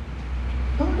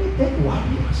 don't let that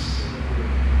worry us.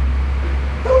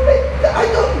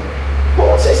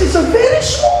 Paul says it's a very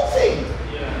small thing.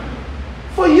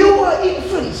 For you are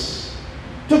infants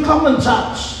to come and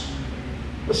judge.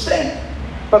 Understand?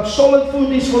 But solid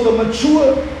food is for the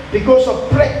mature, because of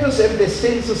practice and their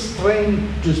senses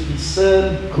trained to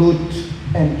discern good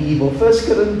and evil. 1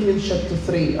 Corinthians chapter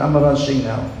 3. I'm rushing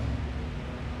now.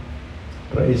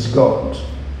 Praise God.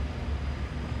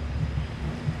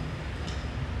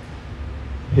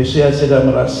 You see, I said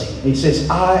I'm rushing. He says,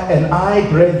 I,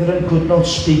 brethren, could not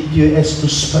speak to you as to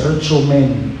spiritual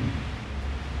men.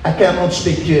 I cannot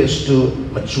speak to you as to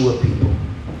mature people.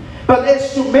 But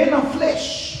as to men of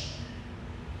flesh,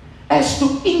 as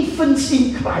to infants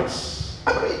in Christ.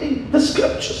 I'm reading the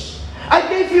scriptures. I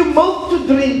gave you milk to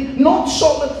drink, not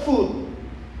solid food.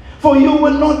 For you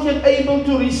were not yet able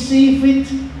to receive it.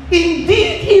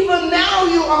 Indeed, even now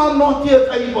you are not yet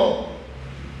able.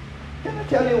 Can I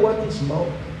tell you what is milk?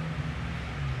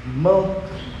 Milk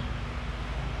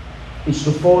is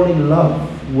to fall in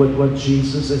love with what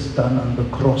Jesus has done on the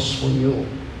cross for you.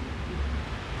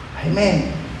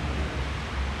 Amen.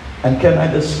 And can I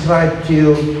describe to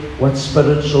you what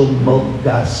spiritual milk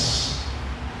does?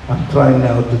 I'm trying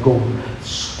now to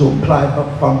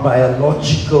apply from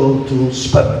biological to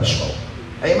spiritual.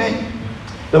 Amen.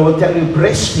 They will tell you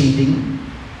breastfeeding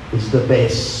is the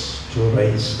best to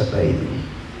raise the baby.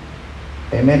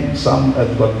 Amen. Some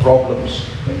have got problems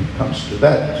when it comes to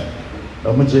that.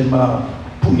 Dan moet jy maar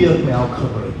poeiermelk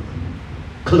gebruik.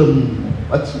 Klim.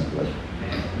 Wat's it like?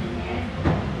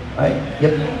 Right?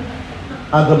 Yep.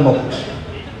 Other milk.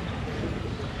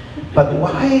 But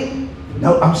why?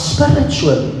 Now I'm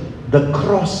spiritual. The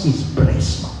cross is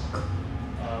breast milk.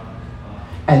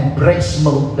 And breast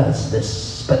milk does this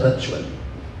spiritually.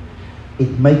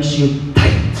 It makes you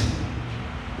tight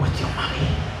with your mommy.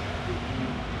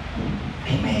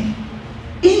 Amen.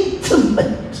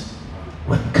 Intimate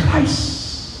with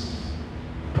Christ.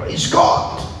 Praise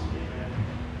God.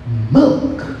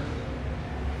 Milk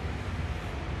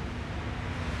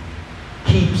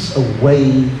keeps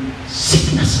away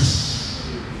sicknesses.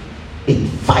 It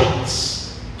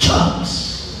fights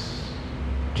germs.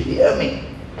 Do you hear me?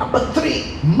 Number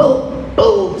 3, milk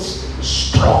builds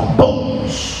strong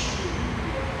bones.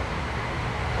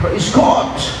 Praise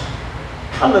God.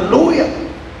 Hallelujah.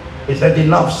 Is that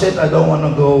enough said? I don't want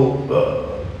to go.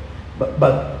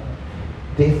 But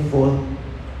therefore,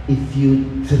 if you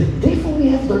drink, therefore we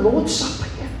have the Lord's Supper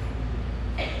here.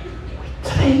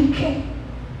 We're drinking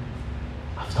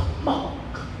of the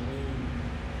milk.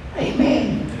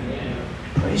 Amen.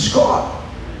 Praise God.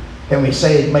 Can we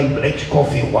say it make black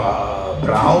coffee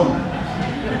brown?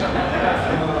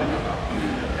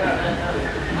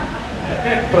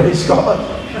 Praise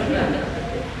God.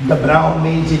 The brown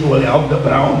means it will help the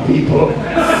brown people.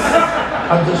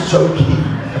 I'm just joking.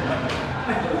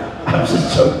 I'm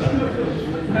just joking.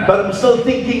 But I'm still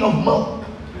thinking of milk.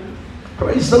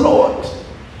 Praise the Lord.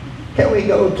 Can we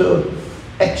go to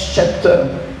Acts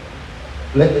chapter?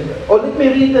 Let me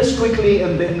read this quickly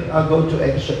and then I'll go to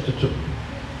Acts chapter 2.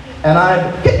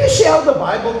 And can you see how the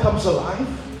Bible comes alive?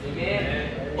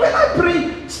 Amen. When I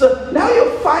preach, now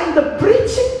you find the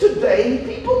preaching today,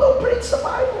 people don't preach the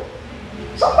Bible.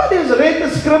 Somebody has read the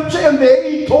scripture and then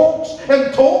he talks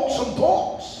and talks and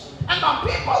talks. And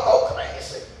the people go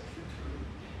crazy.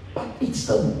 But it It's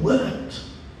the word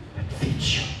that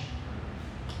feeds you.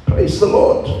 Praise the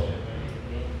Lord.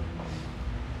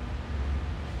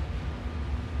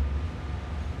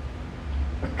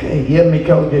 Okay, here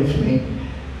Michael gives me,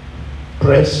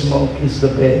 breast milk is the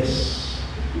best.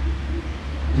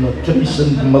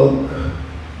 Nutrition milk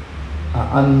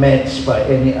are unmatched by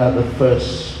any other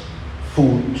first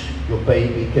food your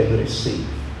baby can receive.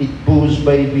 It boosts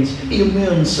baby's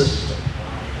immune system.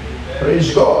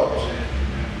 Praise God.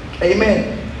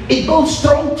 Amen. It builds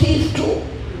strong teeth too.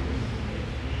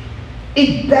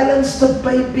 It balances the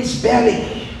baby's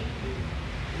belly.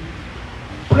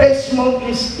 Breast milk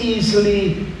is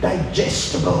easily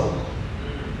digestible.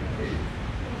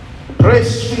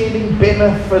 Breastfeeding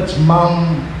benefits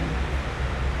mom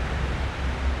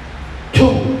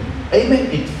too. Amen.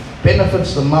 It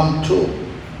benefits the mom too.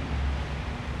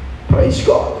 Praise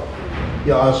God.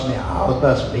 You ask me, how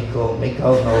does Michael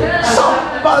know?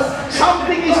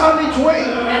 Something is on its way.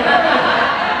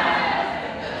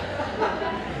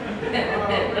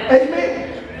 Amen.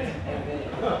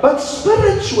 But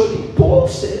spiritually, Paul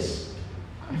says,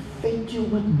 I fed you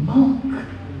with milk.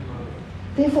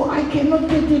 Therefore, I cannot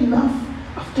get enough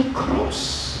of the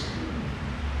cross.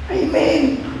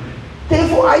 Amen.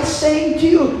 Therefore, I say to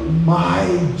you,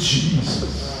 my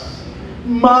Jesus,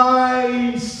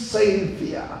 my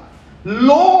Savior,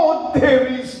 Lord, there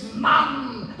is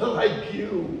none like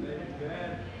you.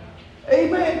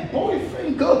 Amen.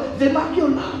 Boyfriend, girl, they maak you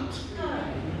laat.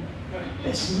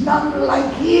 There's none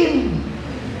like him.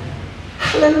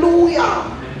 Hallelujah.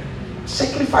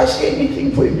 Sacrifice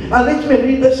anything for him. Now let me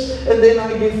read this and then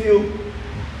I give you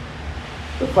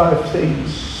the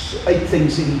 8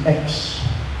 things in Acts.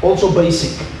 Also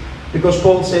basic. Because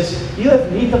Paul says, you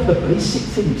have need of the basic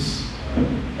things.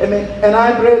 Amen. And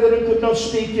I, brethren, could not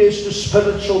speak as to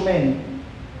spiritual men,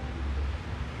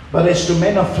 but as to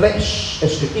men of flesh,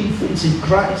 as to infants in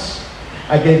Christ.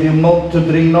 I gave you milk to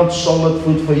drink, not solid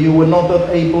food, for you were not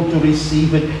able to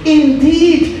receive it.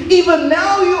 Indeed, even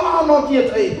now you are not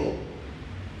yet able,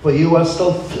 for you are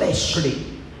still fleshly.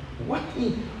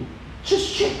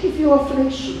 Just check if you are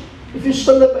fleshly, if you're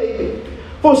still a baby.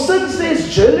 For since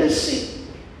there's jealousy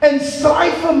and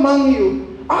strife among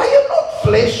you, are you not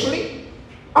fleshly?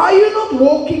 Are you not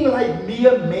walking like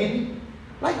mere men,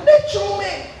 like natural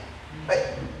men?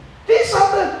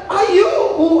 Are you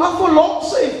who are for long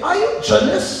saved? Are you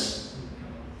jealous?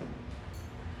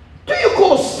 Do you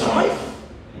cause strife?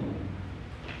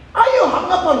 Are you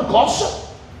hung up on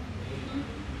gossip?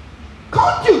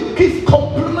 Can't you give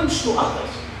compliments to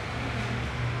others?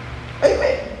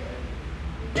 Amen.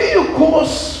 Do you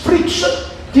cause friction,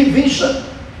 division?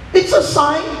 It's a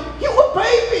sign you're a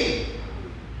baby.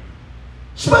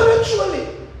 Spiritually.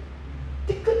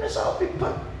 Die kinders op die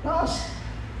pad.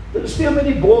 Hulle speel met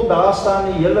die bol, daar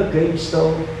staan die hele game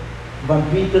stil.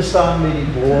 Want Pieter staan met die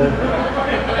bol.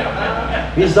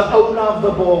 He's the owner of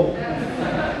the ball.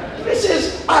 He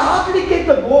says, I hardly get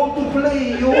the ball to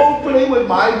play. You won't play with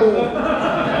my ball.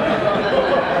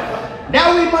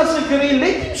 Now we must agree,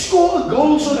 let him score a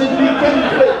goal so that we can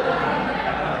play.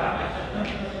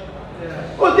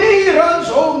 But then he runs,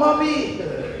 oh mommy.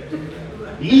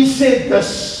 He said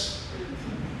this.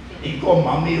 He kom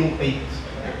mommy op uit.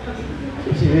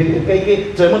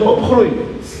 Kyk, jy moet opgroei.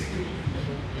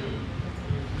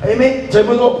 Amen. Jy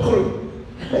moet opgroei.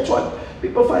 That's why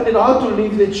people find it hard to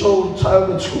leave their child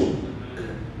at school.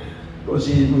 Because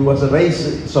he was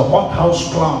raised, it's a hothouse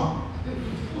plant.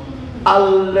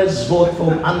 Alles word vir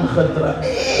hom aangedruk.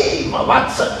 Hey, maar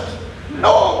wat sit?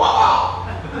 No, wow.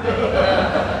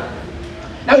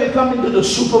 Now you come into the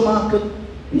supermarket,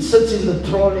 he sits in the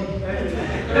trolley.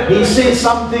 He says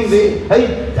something there.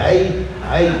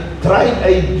 Hy tried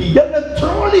die hele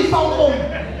trolley van hom.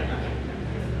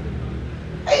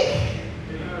 Hey,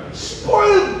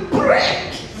 spoiled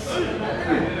brat.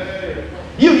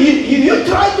 You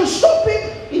try to stop him,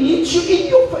 he hits you in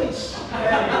your face.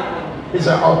 He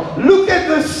said, oh, look at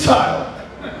this child.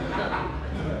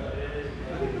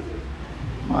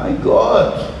 My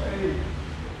God.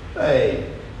 Hey,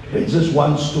 they just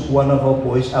once took one of our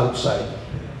boys outside.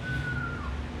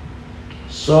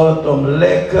 Soort om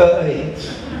lekker uit.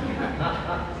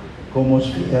 Kom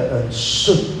ons weer in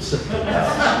soet.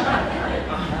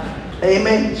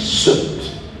 Amen.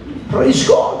 Soet. Praise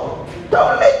God.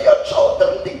 Don't let your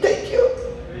children dictate you.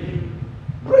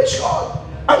 Praise God.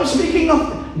 I'm speaking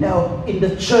of now in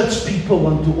the church, people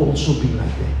want to also be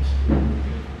like that.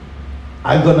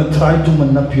 I'm going to try to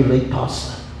manipulate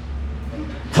pastor.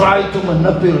 Try to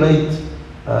manipulate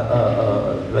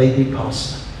lady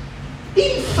pastor.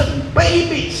 Infant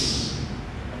babies.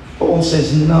 Paul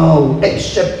says no.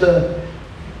 Acts chapter,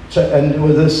 and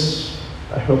with this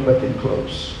I hope I can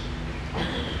close.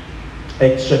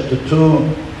 Acts chapter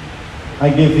 2. I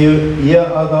give you, here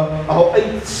are our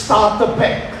 8 starter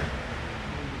pack.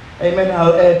 Amen.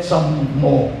 I'll add some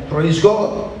more. Praise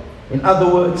God. In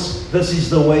other words, this is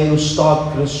the way you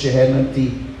start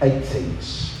Christianity. 8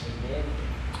 things.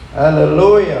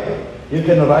 Hallelujah. You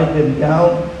can write them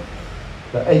down.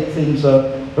 The 8 things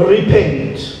are: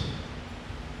 repent.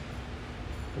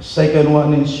 The second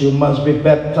one is you must be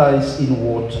baptized in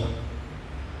water.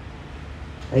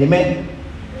 Amen.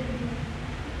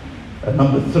 And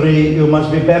number 3, you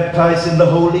must be baptized in the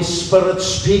Holy Spirit,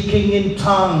 speaking in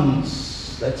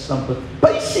tongues. That's number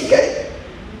basic.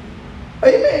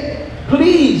 Amen.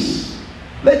 Please,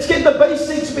 let's get the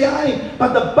basics behind.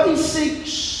 But the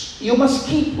basics you must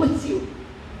keep with you.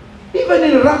 Even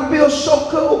in rugby or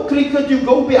soccer or cricket, you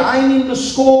go behind in the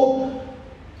score.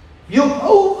 You're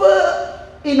over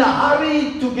in a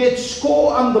hurry to get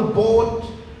score on the board,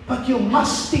 but you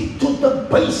must stick to the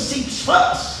basics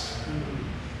first.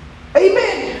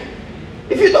 Amen.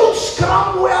 If you don't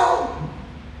scrum well,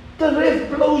 the ref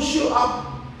blows you up.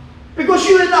 Because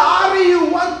you're in a hurry, you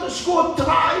want to score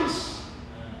tries.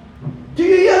 Do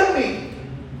you hear me?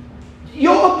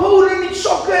 Your opponent in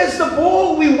soccer has the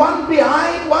ball, we 1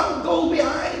 behind, 1 goal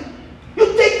behind. You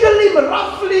tackle him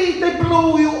roughly, they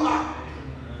blow you up.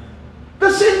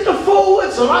 The centre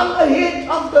forwards run ahead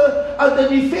of the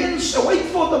defense, wait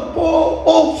for the ball,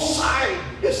 offside.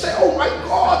 You say, oh my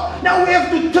God, now we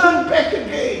have to turn back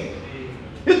again.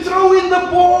 You throw in the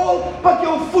ball, but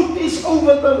your foot is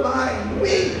over the line.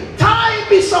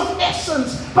 Time is of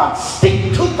essence, but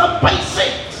stick to the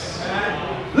basics.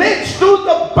 Let's do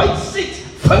the basics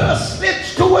first.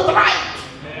 Let's do it right.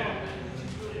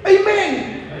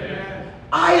 Amen.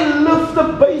 I love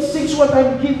the basics, what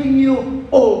I'm giving you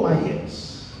all my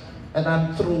years. And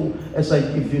I'm through as I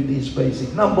give you these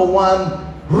basics. Number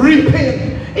 1,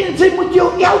 repent. En jy moet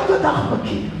jou elke dag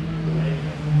bekeer.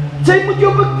 Jy moet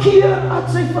jou bekeer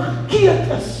as jy verkeerd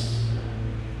is.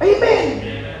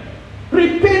 Amen.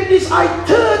 Repent is I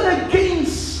turn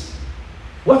against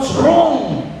what's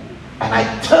wrong and I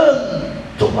turn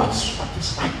to what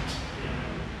is right.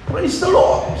 Praise the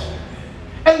Lord.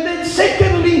 And then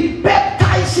secondly,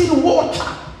 baptize in water.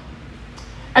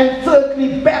 And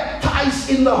thirdly, baptize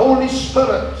in the Holy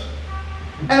Spirit.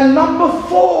 And number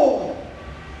 4,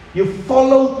 you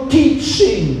follow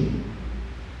teaching.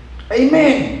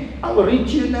 Amen. I will read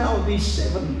you now these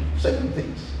seven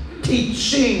things.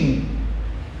 Teaching.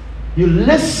 You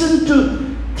listen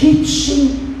to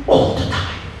teaching all the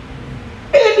time.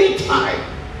 Anytime.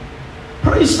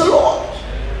 Praise the Lord.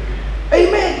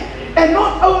 Amen. And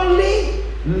not only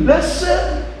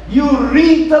listen, you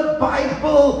read the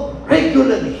Bible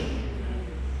regularly.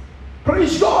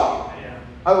 Praise God.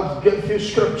 I will give you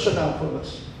scripture now for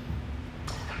this.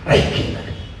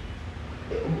 Regularly.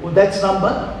 That's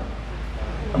number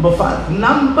 5.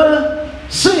 Number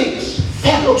 6,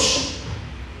 fellowship.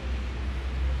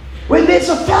 When there's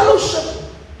a fellowship,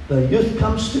 the youth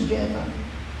comes together.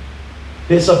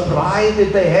 There's a bride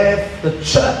that they have, the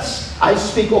church. I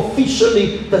speak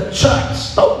officially, the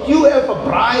church. Don't you have a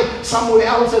bride somewhere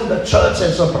else and the church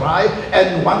has a bride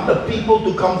and want the people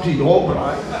to come to your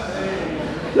bride?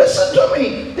 Listen to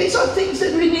me. These are things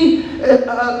that we need, that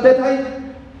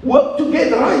I work to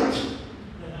get right.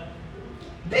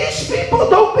 These people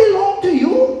don't belong to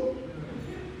you.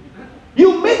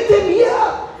 You met them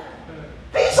here.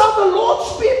 These are the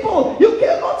Lord's people. You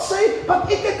cannot say,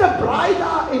 but ek het 'n bride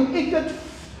daar en ek het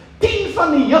 10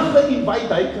 van die jeug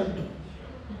invite hy kan doen.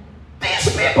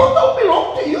 These people don't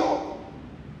belong to you.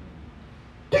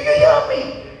 Do you hear me?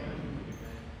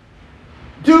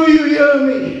 Do you hear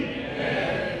me?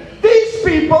 These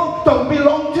people don't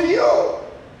belong to you.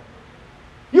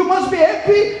 You must be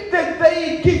happy that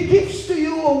they give gifts to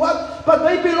you or what, but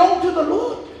they belong to the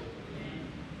Lord.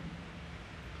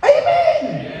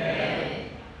 Amen.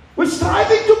 We're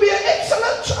striving to be an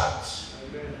excellent church.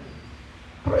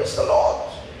 Praise the Lord.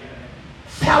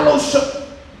 Fellowship.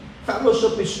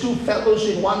 Fellowship is 2 fellows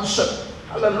in 1 ship.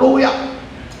 Hallelujah.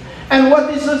 And what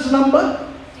is this number?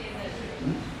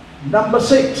 Number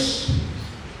 6.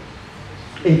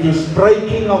 It is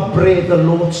breaking of bread, the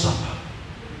Lord's Supper.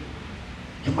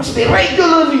 You must be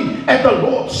regularly at the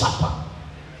Lord's Supper.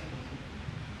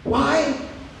 Why?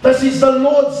 This is the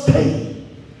Lord's day.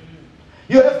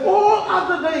 You have all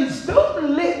other days.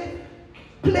 Don't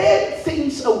plan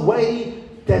things away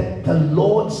that the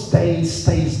Lord's day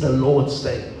stays the Lord's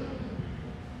day.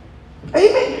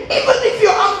 Amen. Even if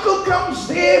your uncle comes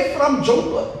there from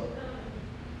Joburg,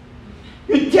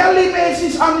 you tell him as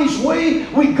he's on his way,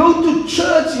 we go to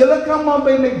church, julle kan maar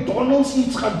by McDonald's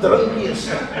iets gaan drink eers.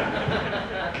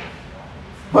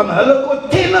 Van hulle kon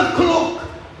 10 o'clock,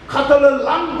 gaat hulle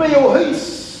land by jou huis.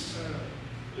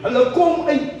 Hulle kom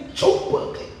uit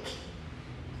Joburg.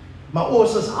 Maar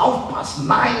ons is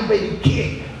 9:30 by die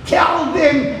kerk. Tell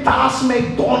them that's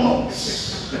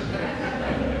McDonald's.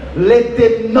 Let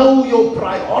them know your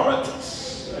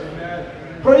priorities. Amen.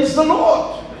 Praise the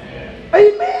Lord.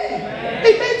 Amen.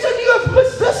 Imagine you have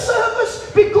missed this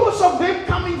service because of them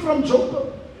coming from Joburg.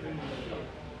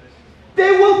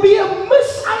 There will be a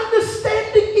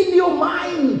misunderstanding in your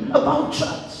mind about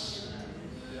church.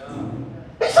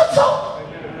 Is it so?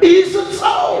 Is it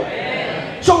so?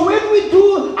 So when we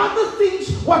do other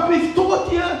things, what we've taught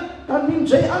here, dan neem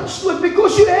jy aanstoot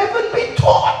because you haven't been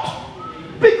taught.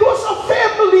 Because of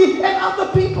family and other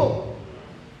people.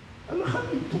 Hulle gaan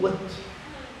nie dood.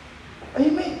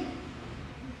 Amen.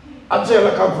 As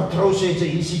hulle kan vertrou, sê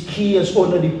sy, is die key is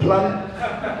onder die plan.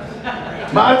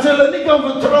 Maar as hulle nie kan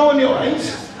vertrou in jou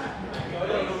huis,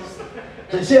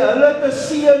 sy sê, hulle het 'n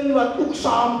seun wat ook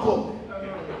saamkom.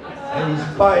 En is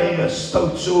baie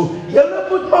stout so, julle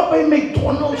moet maar by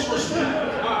McDonald's gespreek.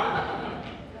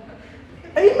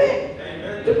 Amen.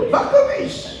 Jy moet wakker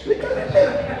wees. Jy kan nie net.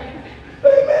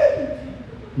 Amen.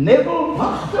 Neville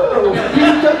wag vir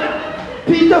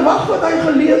Pieter wag vir hy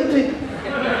geleentheid.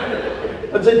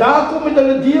 En sy daar kom met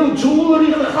hulle deel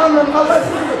jewelry gegaan en alles.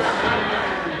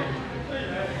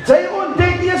 Sy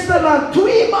ontdek eers na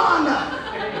 2 maande.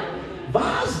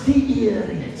 Waar's die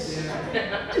earrings?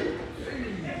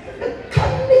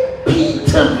 Kan nie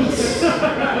Pieter wees.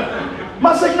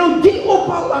 Maar as ek nou die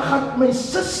ophaal, dan gaan my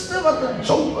suster wat in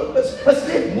Joburg is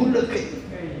net moeilikheid.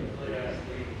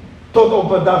 Tot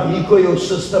op 'n dag hier kom jou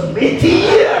suster met die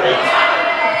earrings.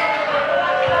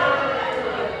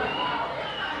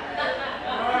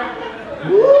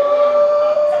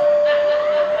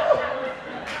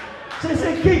 Sy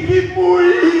sê, kyk die mooi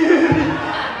earrings.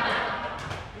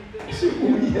 Sy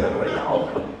mooi jou.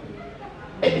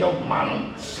 En jou man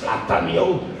slaat aan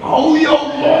jou, hou jou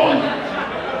mond.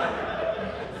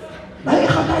 Nee,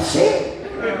 gaan dat sê.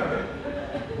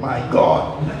 My God.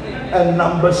 And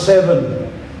number 7.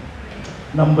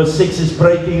 Number 6 is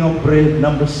breaking of bread.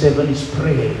 Number 7 is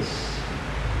prayers.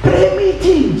 Prayer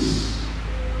meetings.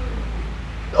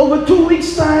 Over 2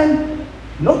 weeks' time,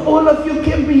 not all of you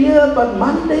can be here, but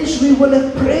Mondays we will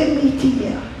have prayer meeting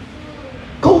here.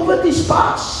 COVID is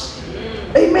past.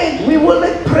 Amen. We will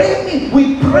have prayer meeting.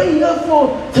 We pray here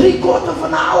for 3/4 of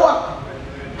an hour.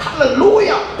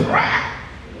 Hallelujah. Prayer.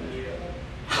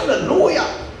 Hallelujah.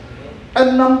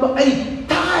 And number 8,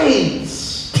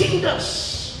 tithes, tiendes.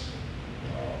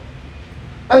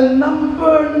 And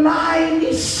number 9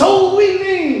 is soul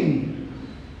winning.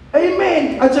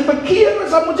 Amen. As jy bekeer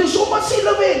is, dan moet jy sommer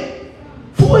siele wen.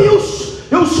 Voor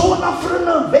jou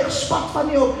sonafrinne wegspat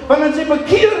van jou. Want as jy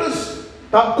bekeer is,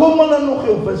 dan kom hulle nog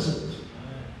jou visit.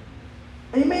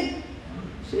 Amen.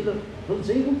 Sê hulle, wil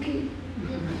jy bekeer?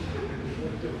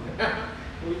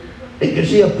 Ek is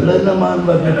hier 'n blinde man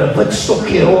wat met 'n wit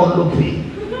stokkie rondloop hier.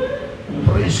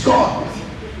 Praise God.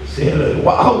 Sê hulle,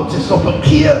 wow, het is nog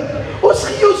bekeer. Ons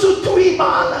gee jou so 2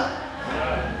 maande.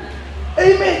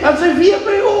 Amen. Dan sy weer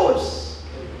by ons.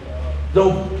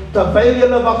 Terwyl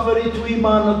julle wag vir die 2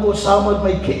 maande, kom saam met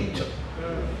my kind.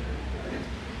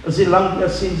 As jy lang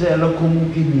sien sy, hulle kom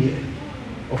ook nie meer.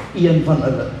 Of een van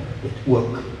hulle het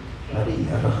ook na die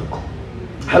Here gekom.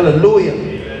 Hallelujah.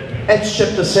 Acts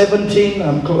chapter 17,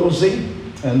 I'm closing,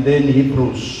 and then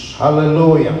Hebrews.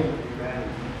 Hallelujah.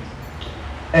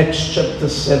 Acts chapter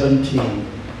 17.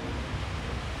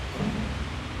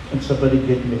 And somebody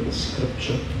get me the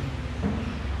scripture.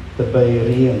 The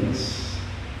Bereans.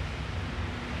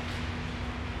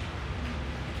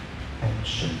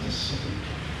 Acts chapter 17.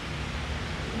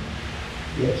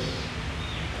 Yes.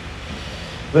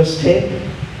 Verse 10.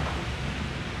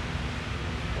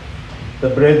 The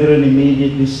brethren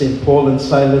immediately sent Paul and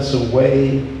Silas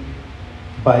away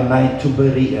by night to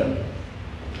Berea.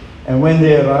 And when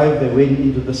they arrived, they went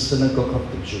into the synagogue of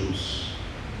the Jews.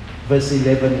 Verse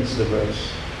 11 is the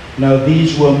verse. Now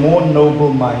these were more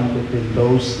noble-minded than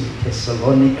those in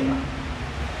Thessalonica,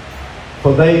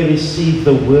 for they received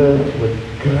the word with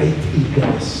great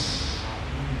eagerness,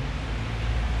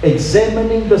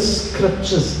 examining the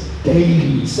scriptures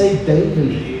daily, say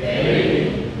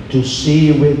daily, to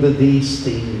see whether these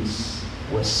things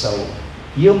were so.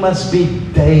 You must be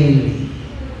daily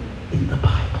in the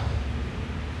Bible.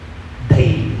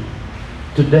 Daily.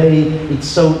 Today it's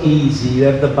so easy. You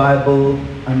have the Bible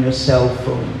on your cell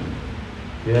phone.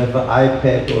 You have an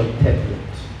iPad or a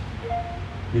tablet.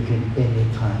 You can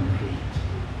anytime read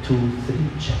 2-3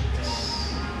 chapters.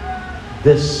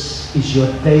 This is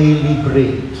your daily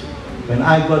bread. When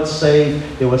I got saved,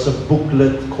 there was a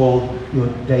booklet called Your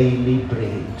Daily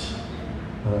Bread.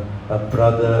 A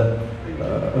brother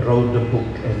wrote the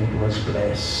book and it was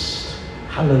blessed.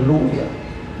 Hallelujah.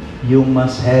 You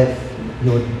must have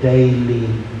your daily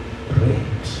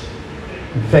bread.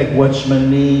 In fact, Watchman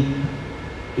Nee,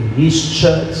 in his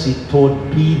church, he taught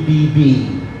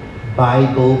BBB,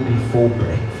 Bible before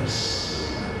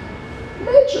breakfast.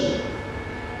 Imagine.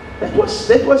 That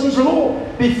was his law.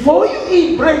 Before you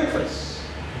eat breakfast,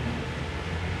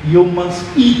 you must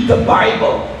eat the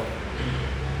Bible.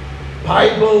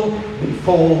 Bible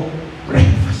before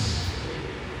breakfast.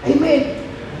 Amen.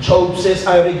 Job says,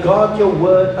 I regard your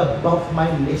word above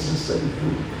my necessary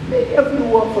food. Many of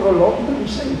you are for a long time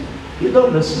saying, you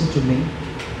don't listen to me.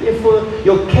 Therefore,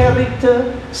 your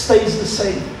character stays the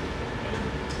same.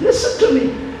 Listen to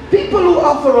me. People who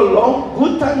are for a long,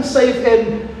 good time saved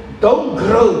and don't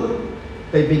grow,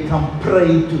 they become prey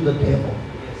to the devil.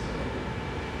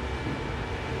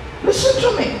 Listen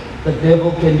to me. The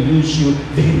devil can use you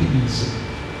very easily.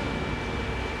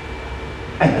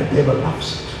 And the devil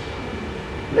loves it.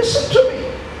 Listen to me.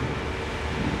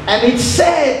 And it's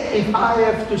sad if I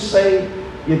have to say,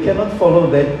 you cannot follow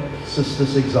that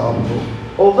sister's example.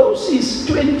 Although she's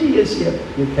 20 years here,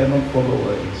 you cannot follow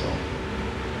her example.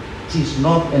 She's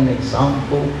not an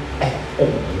example at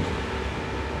all.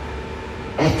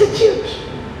 Attitude.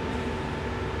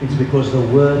 It's because the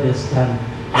word has done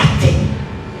acting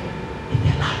in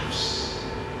their lives.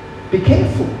 Be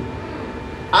careful.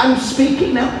 I'm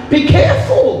speaking now. Be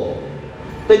careful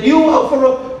that you are for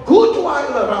a good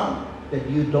while around, that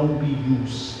you don't be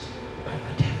used by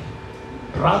the devil.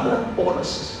 Brother or a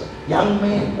sister, young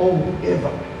man or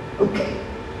whoever. Okay.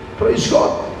 Praise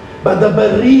God. But the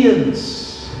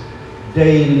Bereans,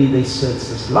 daily they search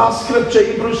this. Last scripture,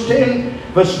 Hebrews 10,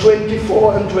 verse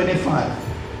 24 and 25.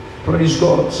 Praise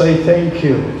God. Say thank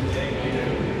you. Thank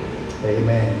you.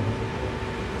 Amen.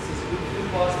 This is good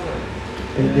food, Pastor.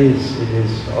 It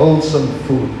is wholesome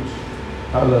food.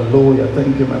 Hallelujah.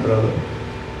 Thank you, my brother.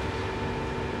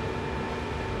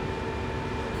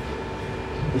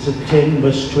 Is it 10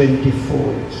 verse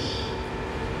 24?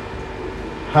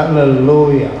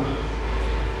 Hallelujah.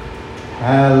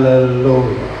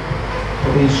 Hallelujah.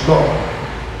 Praise God.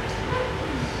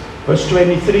 Verse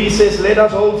 23 says, let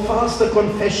us hold fast the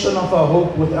confession of our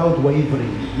hope without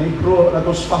wavering. My bro, laat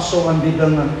ons vashou aan die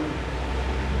dinge.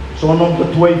 Sonder om te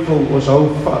twyfel, ons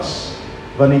hou vas.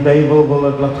 Want die duivel wil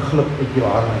dit laat glip uit jou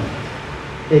hande.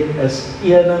 Ek is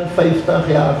 51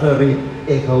 jaar gered,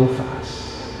 ek hou vas.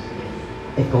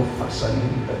 Ek hou vas aan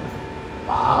hierdie dinge.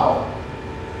 Wow.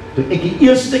 Toe ek die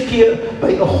eerste keer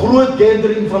by 'n groot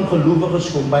gathering van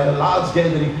gelowiges kom, by 'n large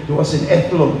gathering, it was in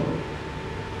Athlone.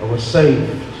 I was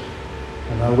saved.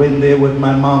 And I went there with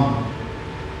my mom.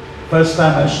 First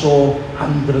time I saw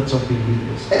hundreds of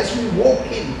believers. As we walk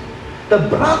in, the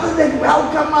brother that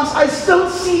welcomed us, I still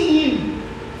see him,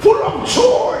 full of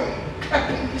joy,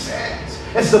 clapping his hands,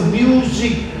 as the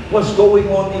music was going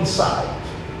on inside.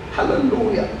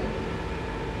 Hallelujah.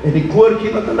 En die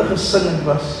koortjie wat hulle gesing het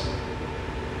was,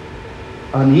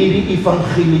 aan hierdie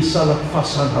evangelie sal ek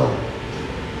vashou.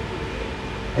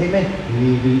 Amen.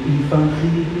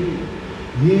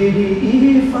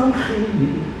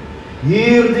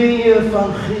 Hierdie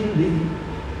evangelie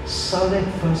sal ek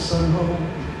vashou.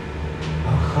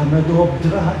 Al gaan het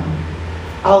opdraai,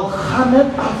 al gaan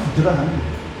het afdraai,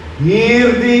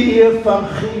 hierdie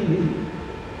evangelie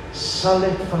sal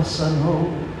ek vashou.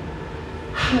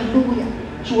 Hallelujah.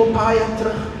 So 'n paar jaar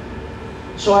terug.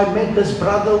 So I met this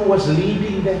brother who was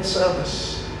leading that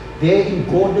service. There in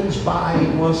Gordons Bay,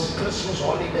 it was Christmas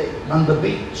holiday on the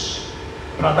beach.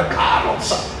 Brother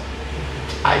Carlson.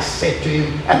 I said to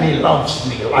him, and he loves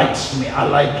me, likes me, I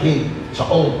like him. He's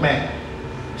an old man.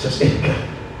 He says, Edgar,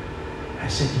 I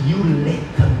said, you led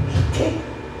the meeting.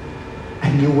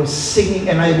 And you were singing,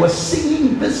 and I was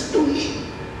singing this to him.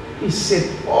 He said,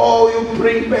 oh, you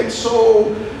bring back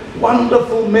so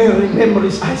wonderful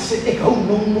memories. I said, ek hou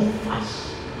nou nog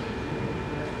vas.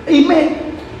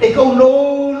 Amen. Ek hou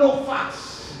nou nog vas.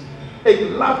 Ek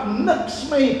laat niks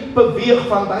my beweeg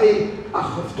van die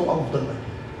 8 of 12 dinge.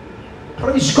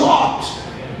 Praise God.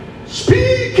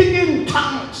 Speaking in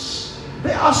tongues.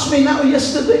 They asked me now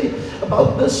yesterday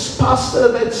about this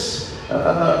pastor that's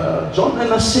John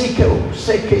Anaseke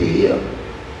here.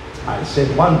 I said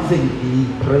one thing, he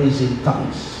prays in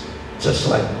tongues, just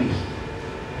like me.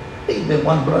 Then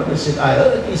one brother said, I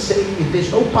heard he say, if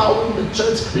there's no power in the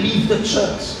church, leave the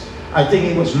church. I think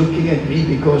he was looking at me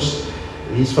because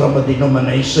he's from a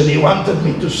denomination. He wanted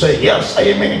me to say, yes,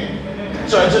 amen.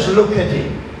 So I just look at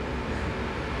him.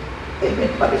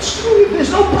 Amen. But it's true, if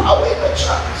there's no power in the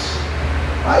church,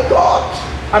 My God,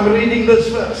 I'm reading this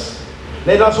verse.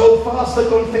 Let us hold fast the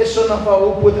confession of our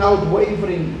hope without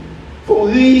wavering. For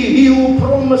he who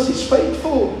promised is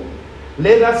faithful.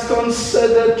 Let us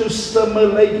consider to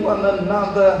stimulate one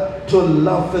another to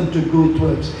love and to good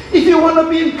works. If you want to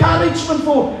be encouragement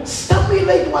for,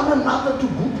 stimulate one another to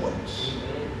good works.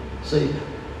 Say,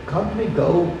 can't we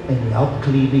go and help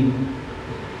cleaning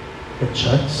the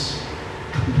church?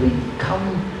 Can't we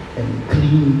come and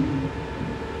clean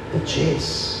the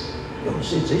chairs? You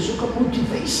say, Jesus,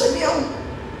 motivation,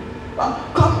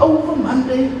 come over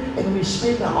Monday and we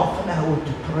spend half an hour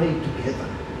to pray together.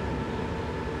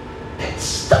 That's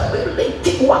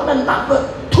stimulating one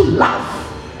another to love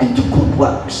and to good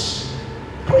works.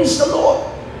 Praise the Lord.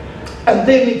 And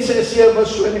then it says here,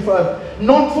 verse 25,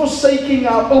 not forsaking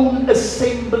our own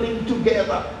assembling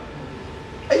together.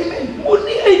 Amen.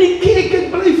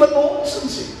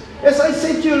 As I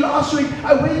said to you last week,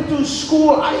 I went to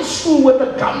school, high school with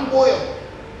a gum boil.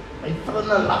 My friend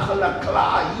lag hulle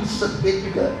klaar, hier sit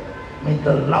Betke met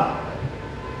 'n lap.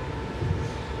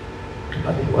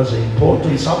 But it was an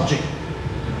important subject.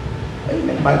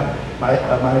 Amen. My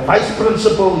vice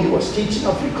principal, he was teaching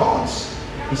Afrikaans.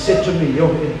 He said to me,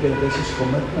 Edgar, this is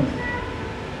commitment.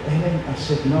 Amen. I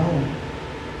said, no.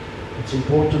 It's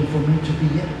important for me to be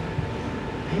here.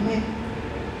 Amen.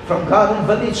 From Garden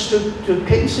Village to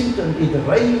Kensington, it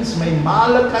rains. My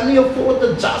male kan nie afford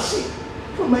 'n jassie.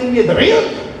 Vir my nie, het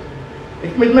reën.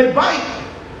 Ek met my bike.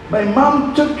 My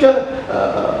mom took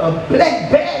a black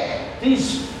bag,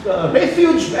 these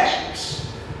refuge bags.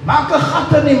 Maak 'n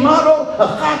gat in die middel,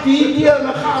 'n gat hierdeur en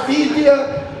 'n gat hierdeur.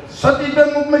 Sit die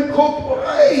ding op my kop.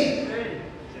 Hey.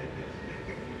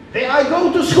 There I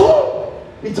go to school.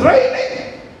 It's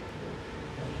raining.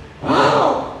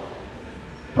 Wow.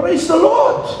 Praise the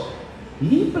Lord.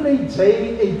 Hier bly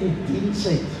jy uit die diens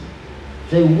uit.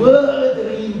 Sy word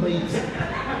erin by.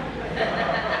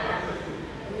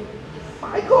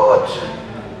 My God.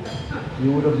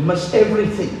 You would have missed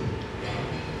everything.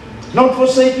 Not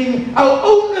forsaking our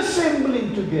own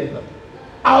assembling together.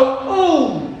 Our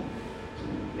own.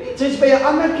 Dit is by 'n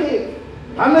ander kerk.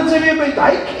 Ander sê weer by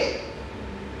daai kerk.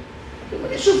 Jy moet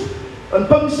nie so, en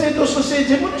Pim sê het ons gesê,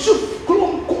 jy moet nie so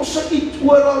klomp kosse eet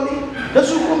oral nie.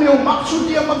 Dis hoekom jou maag so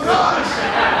teen mekaar is.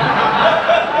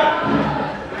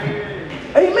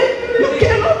 Amen. You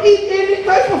cannot eat any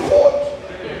type of food.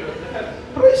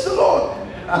 Praise the Lord.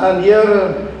 And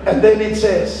here, and then it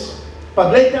says,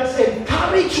 but let us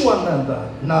encourage one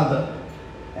another,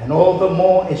 and all the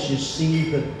more as you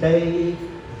see the day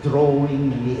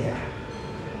drawing near.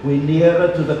 We're nearer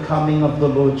to the coming of the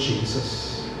Lord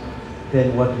Jesus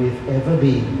than what we've ever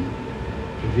been.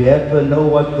 If you ever know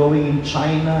what's going in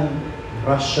China,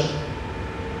 Russia,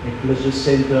 Nicholas just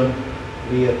sent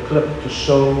me a clip to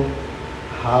show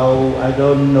how, I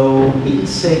don't know,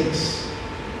 insects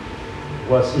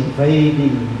was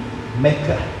invading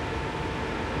Mecca,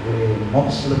 where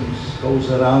Muslims goes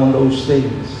around those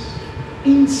things.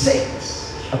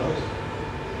 Insects,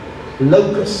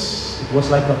 locusts, it was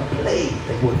like a plague.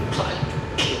 They were trying to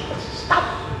kill us, stuff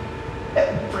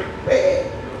everywhere.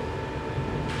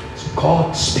 It's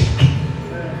God speaking.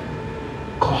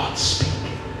 God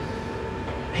speaking.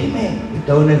 Amen. We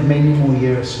don't have many more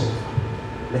years over.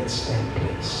 Let's stand,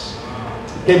 please.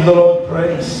 Give the Lord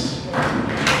praise.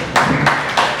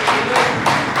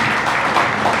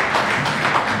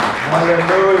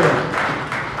 Hallelujah.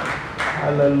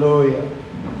 Hallelujah.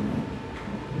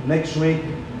 Next week,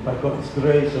 by God's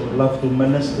grace, I would love to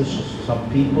minister to some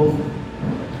people.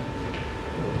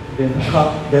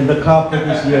 Then the carpet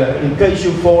is here, in case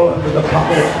you fall under the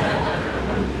carpet.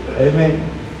 Amen.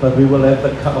 But we will have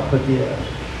the carpet here.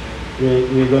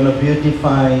 We're going to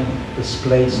beautify this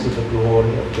place to the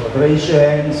glory of God. Raise your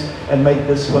hands and make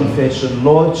this confession.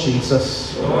 Lord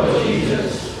Jesus. Lord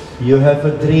Jesus. You have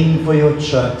a dream for your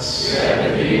church.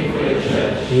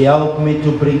 Help me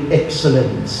to bring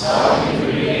excellence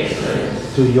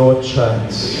to your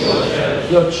church.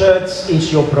 Your church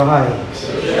is your bride.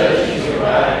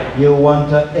 You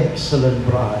want an excellent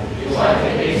bride.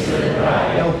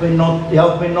 Help me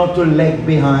not to lag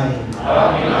behind,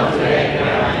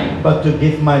 but to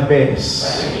give my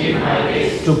best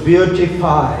to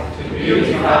beautify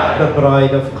the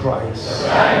bride of Christ.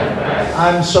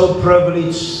 I'm so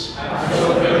privileged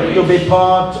to be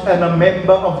part and a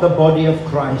member of the body of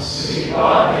Christ.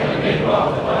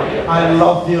 I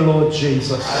love you, Lord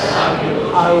Jesus.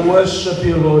 I worship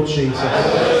you, Lord Jesus.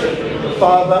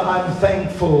 Father, I'm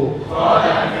thankful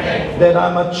that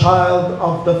I'm a child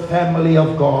of the family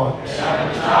of God.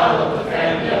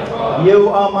 You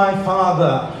are my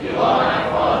Father.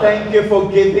 Thank you for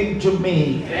giving to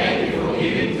me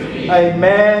a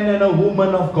man and a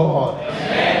woman of God.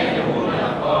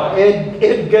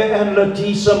 Edgar and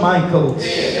Letitia Michaels,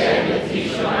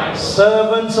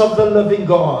 servants of the living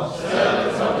God,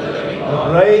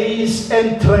 raised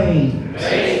and trained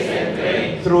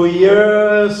through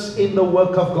years in the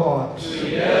work of God.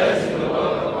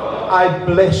 I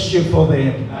bless you for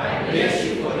them.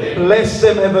 Bless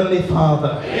them, Heavenly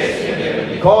Father.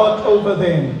 God over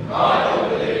them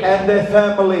and their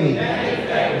family.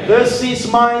 This is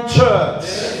my church.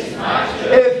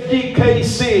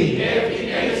 FDKC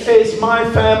is my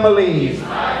family.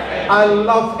 I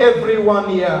love everyone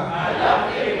here.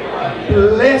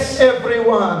 Bless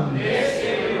everyone,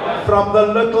 from the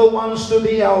little ones to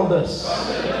the elders.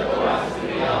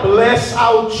 Bless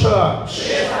our church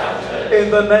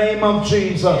in the name of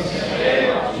Jesus.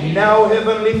 Now,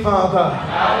 Heavenly Father,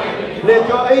 let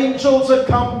your angels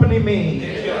accompany me.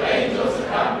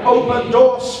 Open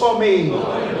doors for me.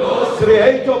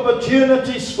 Create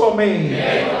opportunities for me.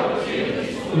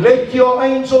 Let your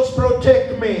angels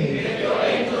protect me.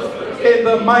 In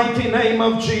the mighty name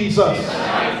of Jesus.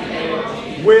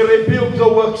 We rebuke the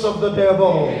works of the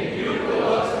devil.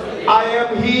 I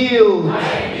am healed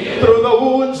through the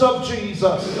wounds of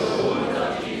Jesus.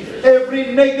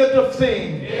 Every negative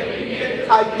thing,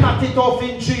 I cut it off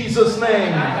in Jesus'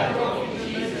 name.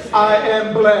 I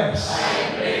am blessed.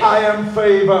 I am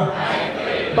favored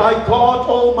by God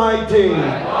Almighty.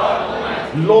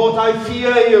 Lord, I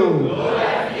fear you.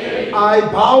 I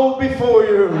bow before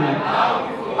you.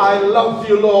 I love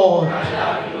you, Lord.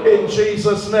 In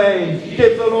Jesus' name.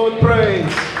 Give the Lord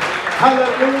praise.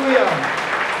 Hallelujah.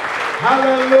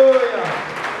 Hallelujah.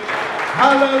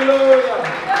 Hallelujah.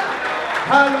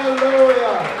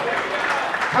 Hallelujah.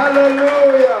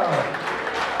 Hallelujah.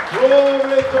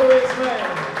 Glory to his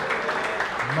name.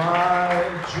 My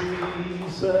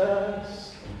Jesus,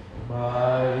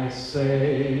 my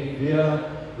Savior,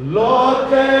 Lord,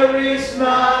 there is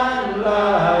none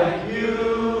like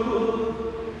you.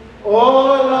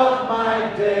 All of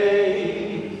my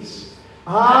days,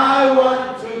 I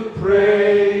want to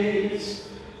praise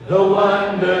the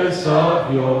wonders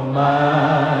of your mighty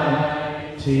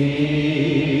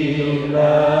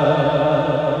love.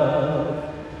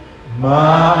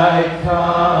 My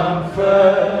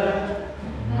comfort,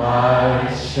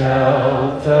 my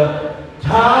shelter,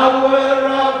 tower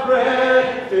of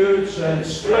refuge and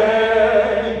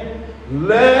strength.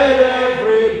 Let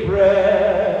every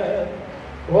breath,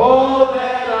 all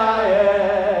that I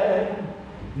am,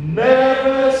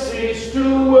 never cease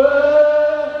to worship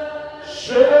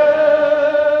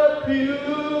you.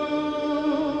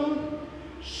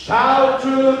 Shout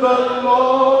to the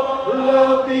Lord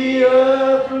of the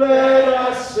earth, let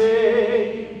us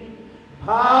sing.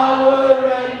 Power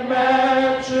and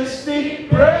majesty,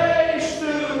 praise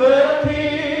to the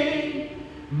King.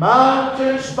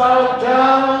 Mountains bow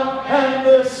down and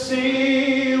the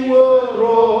sea will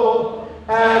roar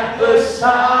at the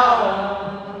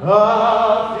sound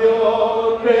of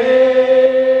your name.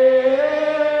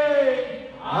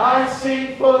 I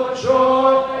sing for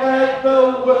joy at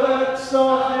the works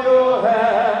of your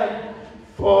hand.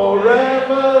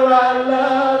 Forever I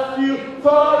love you,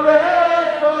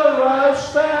 forever I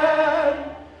stand.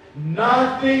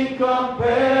 Nothing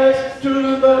compares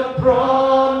to the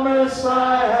promise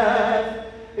I have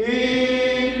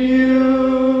in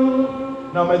you.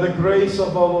 Now may the grace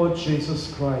of our Lord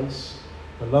Jesus Christ,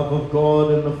 the love of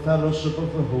God, and the fellowship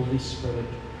of the Holy Spirit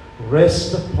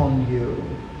rest upon you.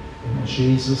 In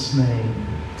Jesus' name,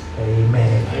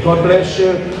 amen. God bless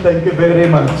you. Thank you very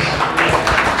much.